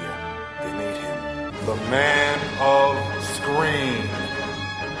other media. They made him the Man of Screen.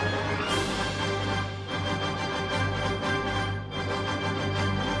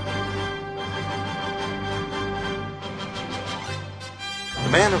 The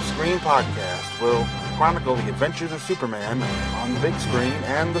Man of Screen podcast will chronicle the adventures of Superman on the big screen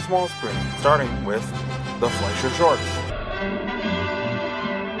and the small screen, starting with the Fleischer Shorts,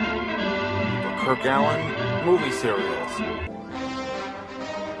 the Kirk Allen movie serials,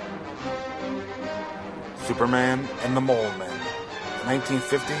 Superman and the Mole Men, the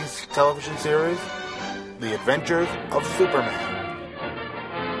 1950s television series, The Adventures of Superman,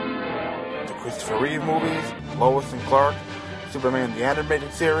 the Christopher Reeve movies, Lois and Clark, Superman the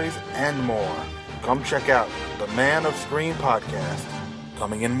Animated Series, and more. Come check out the Man of Screen podcast,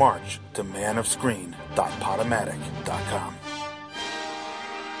 coming in March to manofscreen.podomatic.com.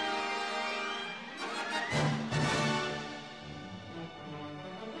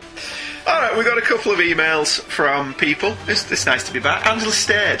 Alright, we got a couple of emails from people. It's nice to be back. Angela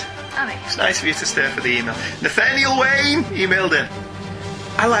stayed. It's nice of you to stay for the email. Nathaniel Wayne emailed in.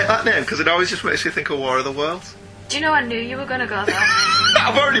 I like that name because it always just makes me think of War of the Worlds. Do you know I knew you were going to go there?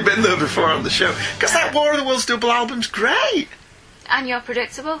 I've already been there before on the show. Because that War of the Worlds double album's great. And you're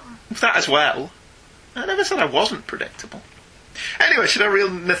predictable. That as well. I never said I wasn't predictable. Anyway, should I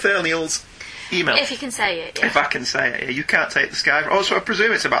read Nathaniel's email? If you can say it, yeah. If I can say it, yeah. You can't take the sky. Also, I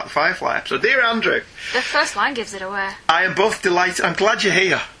presume it's about the Firefly episode. Dear Andrew. The first line gives it away. I am both delighted. I'm glad you're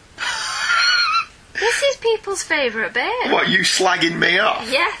here. This is people's favourite bit. What, you slagging me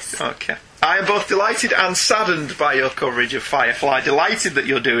off? Yes. Okay. I am both delighted and saddened by your coverage of Firefly. Delighted that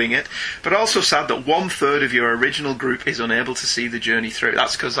you're doing it, but also sad that 1/3 of your original group is unable to see the journey through.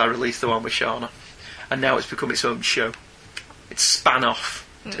 That's because I released the one with Shauna, and now it's become its own show. It's span off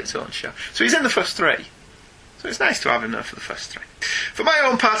to its own show. So he's in the first 3. So it's nice to have him there for the first 3. For my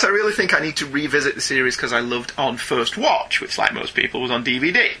own part, I really think I need to revisit the series because I loved On First Watch, which, like most people, was on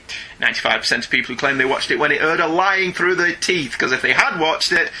DVD. 95% of people who claim they watched it when it aired are lying through their teeth, because if they had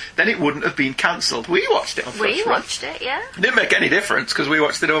watched it, then it wouldn't have been cancelled. We watched it on First Watch. We watched it, yeah. It didn't make any difference because we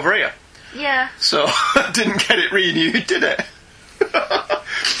watched it over here. Yeah. So, didn't get it renewed, did it?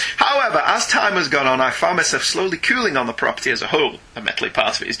 However, as time has gone on, I found myself slowly cooling on the property as a whole. Admittedly,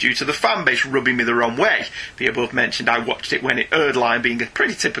 part of it is due to the fan base rubbing me the wrong way. The above mentioned I watched it when it aired line being a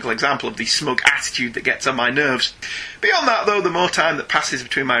pretty typical example of the smug attitude that gets on my nerves. Beyond that, though, the more time that passes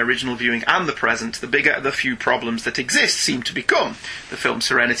between my original viewing and the present, the bigger the few problems that exist seem to become, the film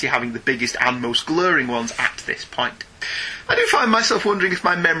Serenity having the biggest and most glaring ones at this point. I do find myself wondering if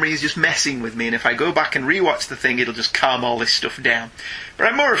my memory is just messing with me, and if I go back and rewatch the thing, it'll just calm all this stuff down. But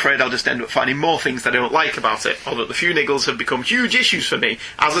I'm more afraid I'll just end up finding more things that I don't like about it, or that the few niggles have become huge issues for me,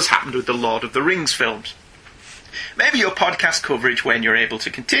 as has happened with the Lord of the Rings films. Maybe your podcast coverage, when you're able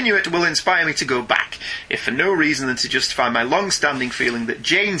to continue it, will inspire me to go back, if for no reason than to justify my long-standing feeling that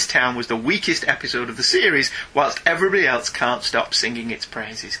Janestown was the weakest episode of the series, whilst everybody else can't stop singing its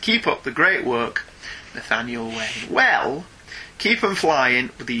praises. Keep up the great work, Nathaniel Wayne. Well, keep 'em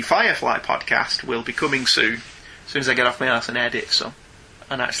flying. The Firefly podcast will be coming soon, as soon as I get off my arse and edit some,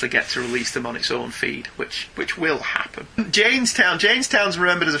 and actually get to release them on its own feed, which will happen. Janestown's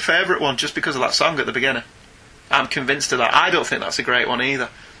remembered as a favourite one just because of that song at the beginning. I'm convinced of that. I don't think that's a great one either.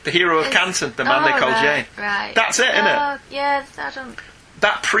 The Hero of Canton, the man they call Jane. Right. That's it, isn't it? Yeah, I don't...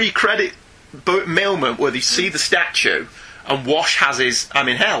 That pre-credit moment where they see the statue and Wash has his I'm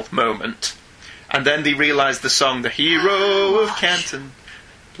in hell moment, and then they realise the song, The Hero of Canton,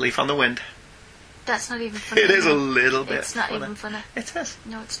 Leaf on the Wind. That's not even funny. It is a little bit It's not funny. even funny. It is.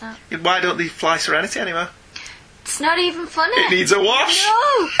 No, it's not. Why don't they fly Serenity anymore? It's not even funny. It needs a wash.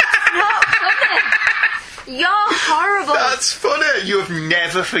 No, it's not funny. You're horrible. That's funny. You have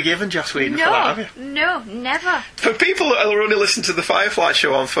never forgiven Joss Whedon for that, have you? No, never. For people that will only listen to the Firefly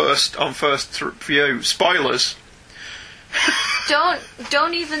show on first view, spoilers.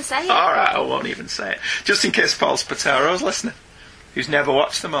 Don't even say it. Alright, I won't even say it. Just in case Paul Spatero's listening, who's never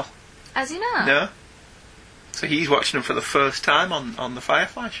watched them all. Has he not? No. So he's watching them for the first time on the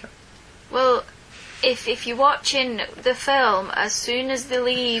Firefly show. Well, if you're watching the film as soon as they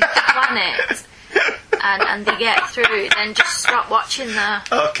leave the planet and they get through, then just stop watching there.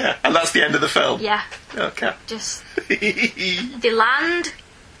 Okay, and that's the end of the film? Yeah. Okay. Just... they land,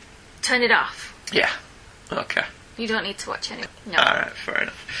 turn it off. Yeah. Okay. You don't need to watch any. No. Alright, fair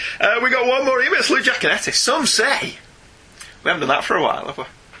enough. We got one more email. It's Lou Giaconetti. Some say... We haven't done that for a while, have we?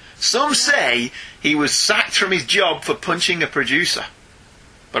 Some say he was sacked from his job for punching a producer.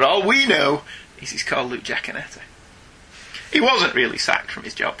 But all we know is he's called Luke Giaconetti. He wasn't really sacked from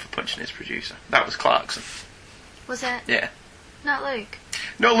his job for punching his producer. That was Clarkson. Was it? Yeah. Not Luke?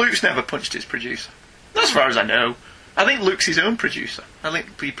 No, Luke's never punched his producer. As far as I know. I think Luke's his own producer. I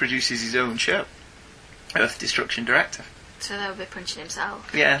think he produces his own show. Earth Destruction Directive. So that would be punching himself.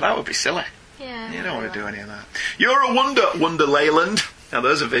 Yeah, that would be silly. Yeah. You don't want to do any of that. You're a wonder, Leyland. Now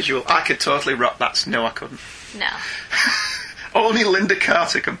there's a visual. I could totally rock that. No, I couldn't. No. Only Linda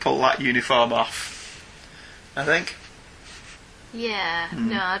Carter can pull that uniform off, I think. Yeah.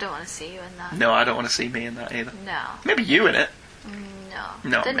 No, I don't want to see you in that. No, I don't want to see me in that either. No. Maybe you in it.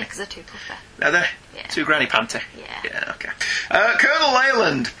 No. The me. knickers are too puffy. Are they? Yeah. Too granny panty? Yeah. Yeah, okay. Colonel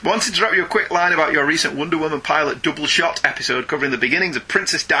Leyland, wanted to drop you a quick line about your recent Wonder Woman pilot double shot episode covering the beginnings of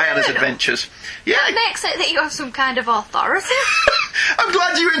Princess Diana's adventures. Yeah. That makes it that you have some kind of authority. I'm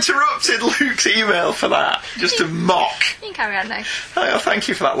glad you interrupted Luke's email for that, just to mock. You can carry on now. Oh, thank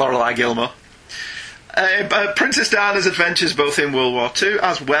you for that, Lorelei Gilmore. Princess Diana's adventures both in World War II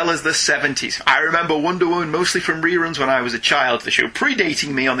as well as the 70s. I remember Wonder Woman mostly from reruns when I was a child, the show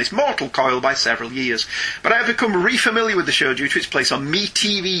predating me on this mortal coil by several years. But I have become re-familiar with the show due to its place on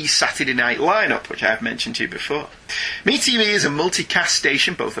MeTV's Saturday night lineup, which I have mentioned to you before. MeTV is a multicast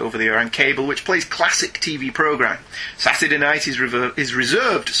station, both over the air and cable, which plays classic TV programming. Saturday night is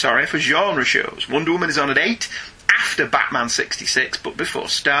reserved for genre shows. Wonder Woman is on at 8, after Batman 66, but before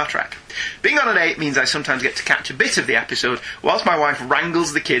Star Trek. Being on at 8 means I sometimes get to catch a bit of the episode whilst my wife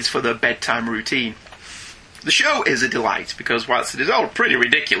wrangles the kids for their bedtime routine. The show is a delight because whilst it is all pretty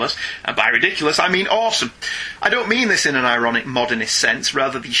ridiculous, and by ridiculous I mean awesome, I don't mean this in an ironic modernist sense,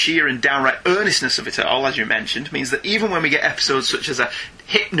 rather the sheer and downright earnestness of it all, as you mentioned, means that even when we get episodes such as a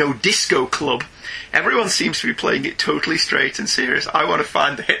Hypno Disco Club, everyone seems to be playing it totally straight and serious. I want to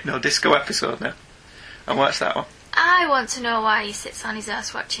find the Hypno Disco episode now and watch that one. I want to know why he sits on his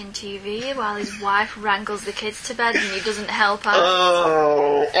ass watching TV while his wife wrangles the kids to bed and he doesn't help out.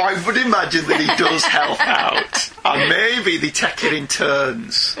 Oh, I would imagine that he does help out. And maybe they take it in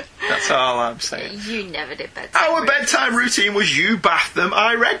turns. That's all I'm saying. You never did bedtime. Our bedtime routine was you bath them,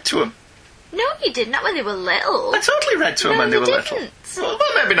 I read to them. No, you didn't. Not when they were little. I totally read to them when they were little. Well,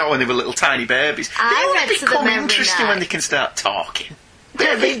 maybe not when they were little tiny babies. I read to them every become interesting night. when they can start talking.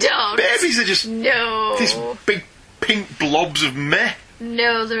 No, they don't. Babies are just these big pink blobs of meh.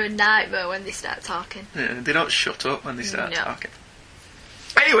 No, they're a nightmare when they start talking. Yeah, they don't shut up when they start talking.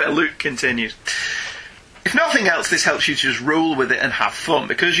 Anyway, Luke continues. If nothing else, this helps you to just roll with it and have fun,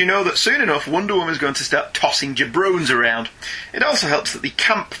 because you know that soon enough Wonder Woman's going to start tossing jabrones around. It also helps that the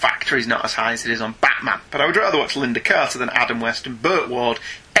camp factor is not as high as it is on Batman, but I would rather watch Linda Carter than Adam West and Burt Ward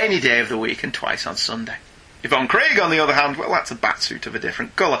any day of the week and twice on Sunday. Yvonne Craig, on the other hand, well, that's a batsuit of a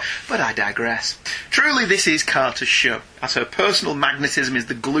different colour, but I digress. Truly, this is Carter's show, as her personal magnetism is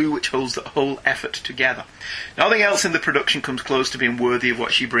the glue which holds the whole effort together. Nothing else in the production comes close to being worthy of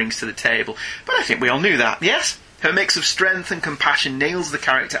what she brings to the table, but I think we all knew that, yes? Her mix of strength and compassion nails the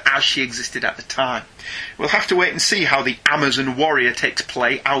character as she existed at the time. We'll have to wait and see how the Amazon warrior takes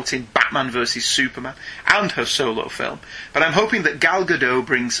play out in Batman vs Superman and her solo film, but I'm hoping that Gal Gadot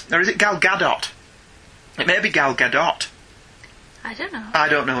brings... Or is it Gal Gadot? It may be Gal Gadot. I don't know. I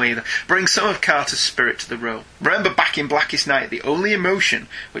don't know either. Bring some of Carter's spirit to the role. Remember back in Blackest Night, the only emotion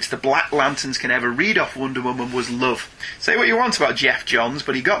which the Black Lanterns can ever read off Wonder Woman was love. Say what you want about Jeff Johns,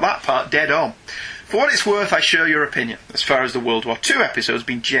 but he got that part dead on. For what it's worth, I share your opinion, as far as the World War II episodes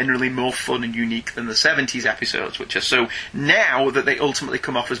being generally more fun and unique than the 70s episodes, which are so now that they ultimately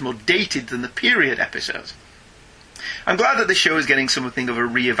come off as more dated than the period episodes. I'm glad that the show is getting something of a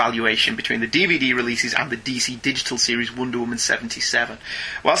re-evaluation between the DVD releases and the DC digital series Wonder Woman 77.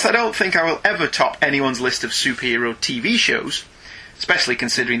 Whilst I don't think I will ever top anyone's list of superhero TV shows, especially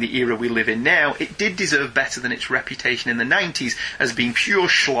considering the era we live in now, it did deserve better than its reputation in the 90s as being pure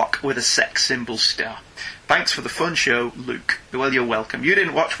schlock with a sex symbol star. Thanks for the fun show, Luke. Well, you're welcome. You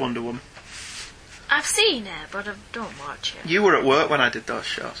didn't watch Wonder Woman. I've seen it, but I don't watch it. You were at work when I did those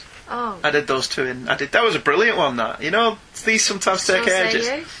shows. Oh. I did those two that was a brilliant one, that. You know, these sometimes take ages.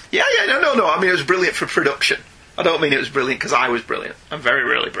 You? Yeah, no. I mean, it was brilliant for production. I don't mean it was brilliant because I was brilliant. I'm very,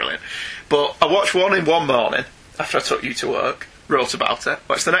 really brilliant. But I watched one in one morning after I took you to work, wrote about it.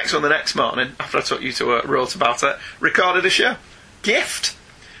 Watched the next one the next morning after I took you to work, wrote about it, recorded a show. Gift.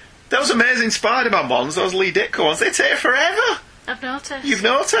 Those amazing Spider-Man ones, those Lee Ditko ones, they take forever. I've noticed. You've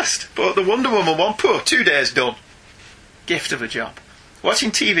noticed. But the Wonder Woman one, 2 days done. Gift of a job.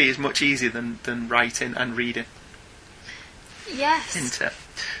 Watching TV is much easier than writing and reading. Yes. Isn't it?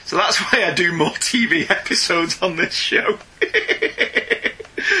 So that's why I do more TV episodes on this show.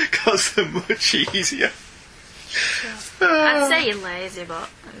 Because they're much easier. Sure. I'd say you're lazy, but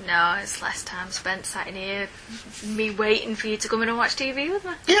no, it's less time spent sat in here, me waiting for you to come in and watch TV with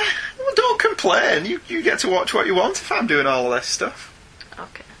me. Yeah, well, don't complain. You get to watch what you want if I'm doing all of this stuff.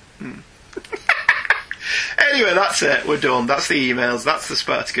 Okay. Anyway, that's it. We're done. That's the emails. That's the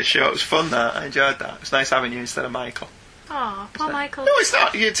Spartacus show. It was fun, that. I enjoyed that. It's nice having you instead of Michael. Oh, poor Michael. No, it's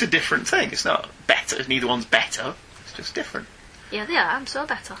not. It's a different thing. It's not better. Neither one's better. It's just different. Yeah, they are. I'm so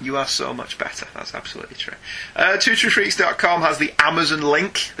better. You are so much better. That's absolutely true. TwoTrueFreaks.com has the Amazon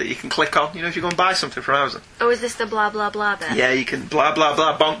link that you can click on. You know, if you go and buy something from Amazon. Oh, is this the blah blah blah bit? Yeah, you can blah blah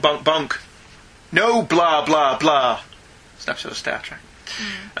blah, bonk bonk bonk. No blah blah blah. It's an episode of Star Trek.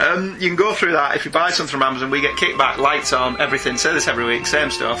 You can go through that. If you buy something from Amazon, we get kickback, lights on, everything. Say this every week,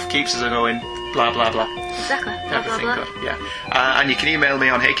 same stuff, keeps us going, blah blah blah. Exactly. Blah, Everything blah, blah. good, yeah. And you can email me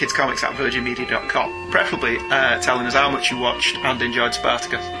on heykidscomics@virginmedia.com, preferably telling us how much you watched and enjoyed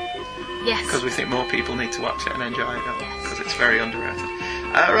Spartacus. Yes. Because we think more people need to watch it and enjoy it, because it's very underrated.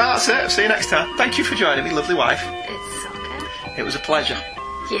 Right, that's it. See you next time. Thank you for joining me, lovely wife. It's okay. It was a pleasure.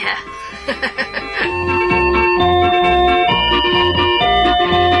 Yeah.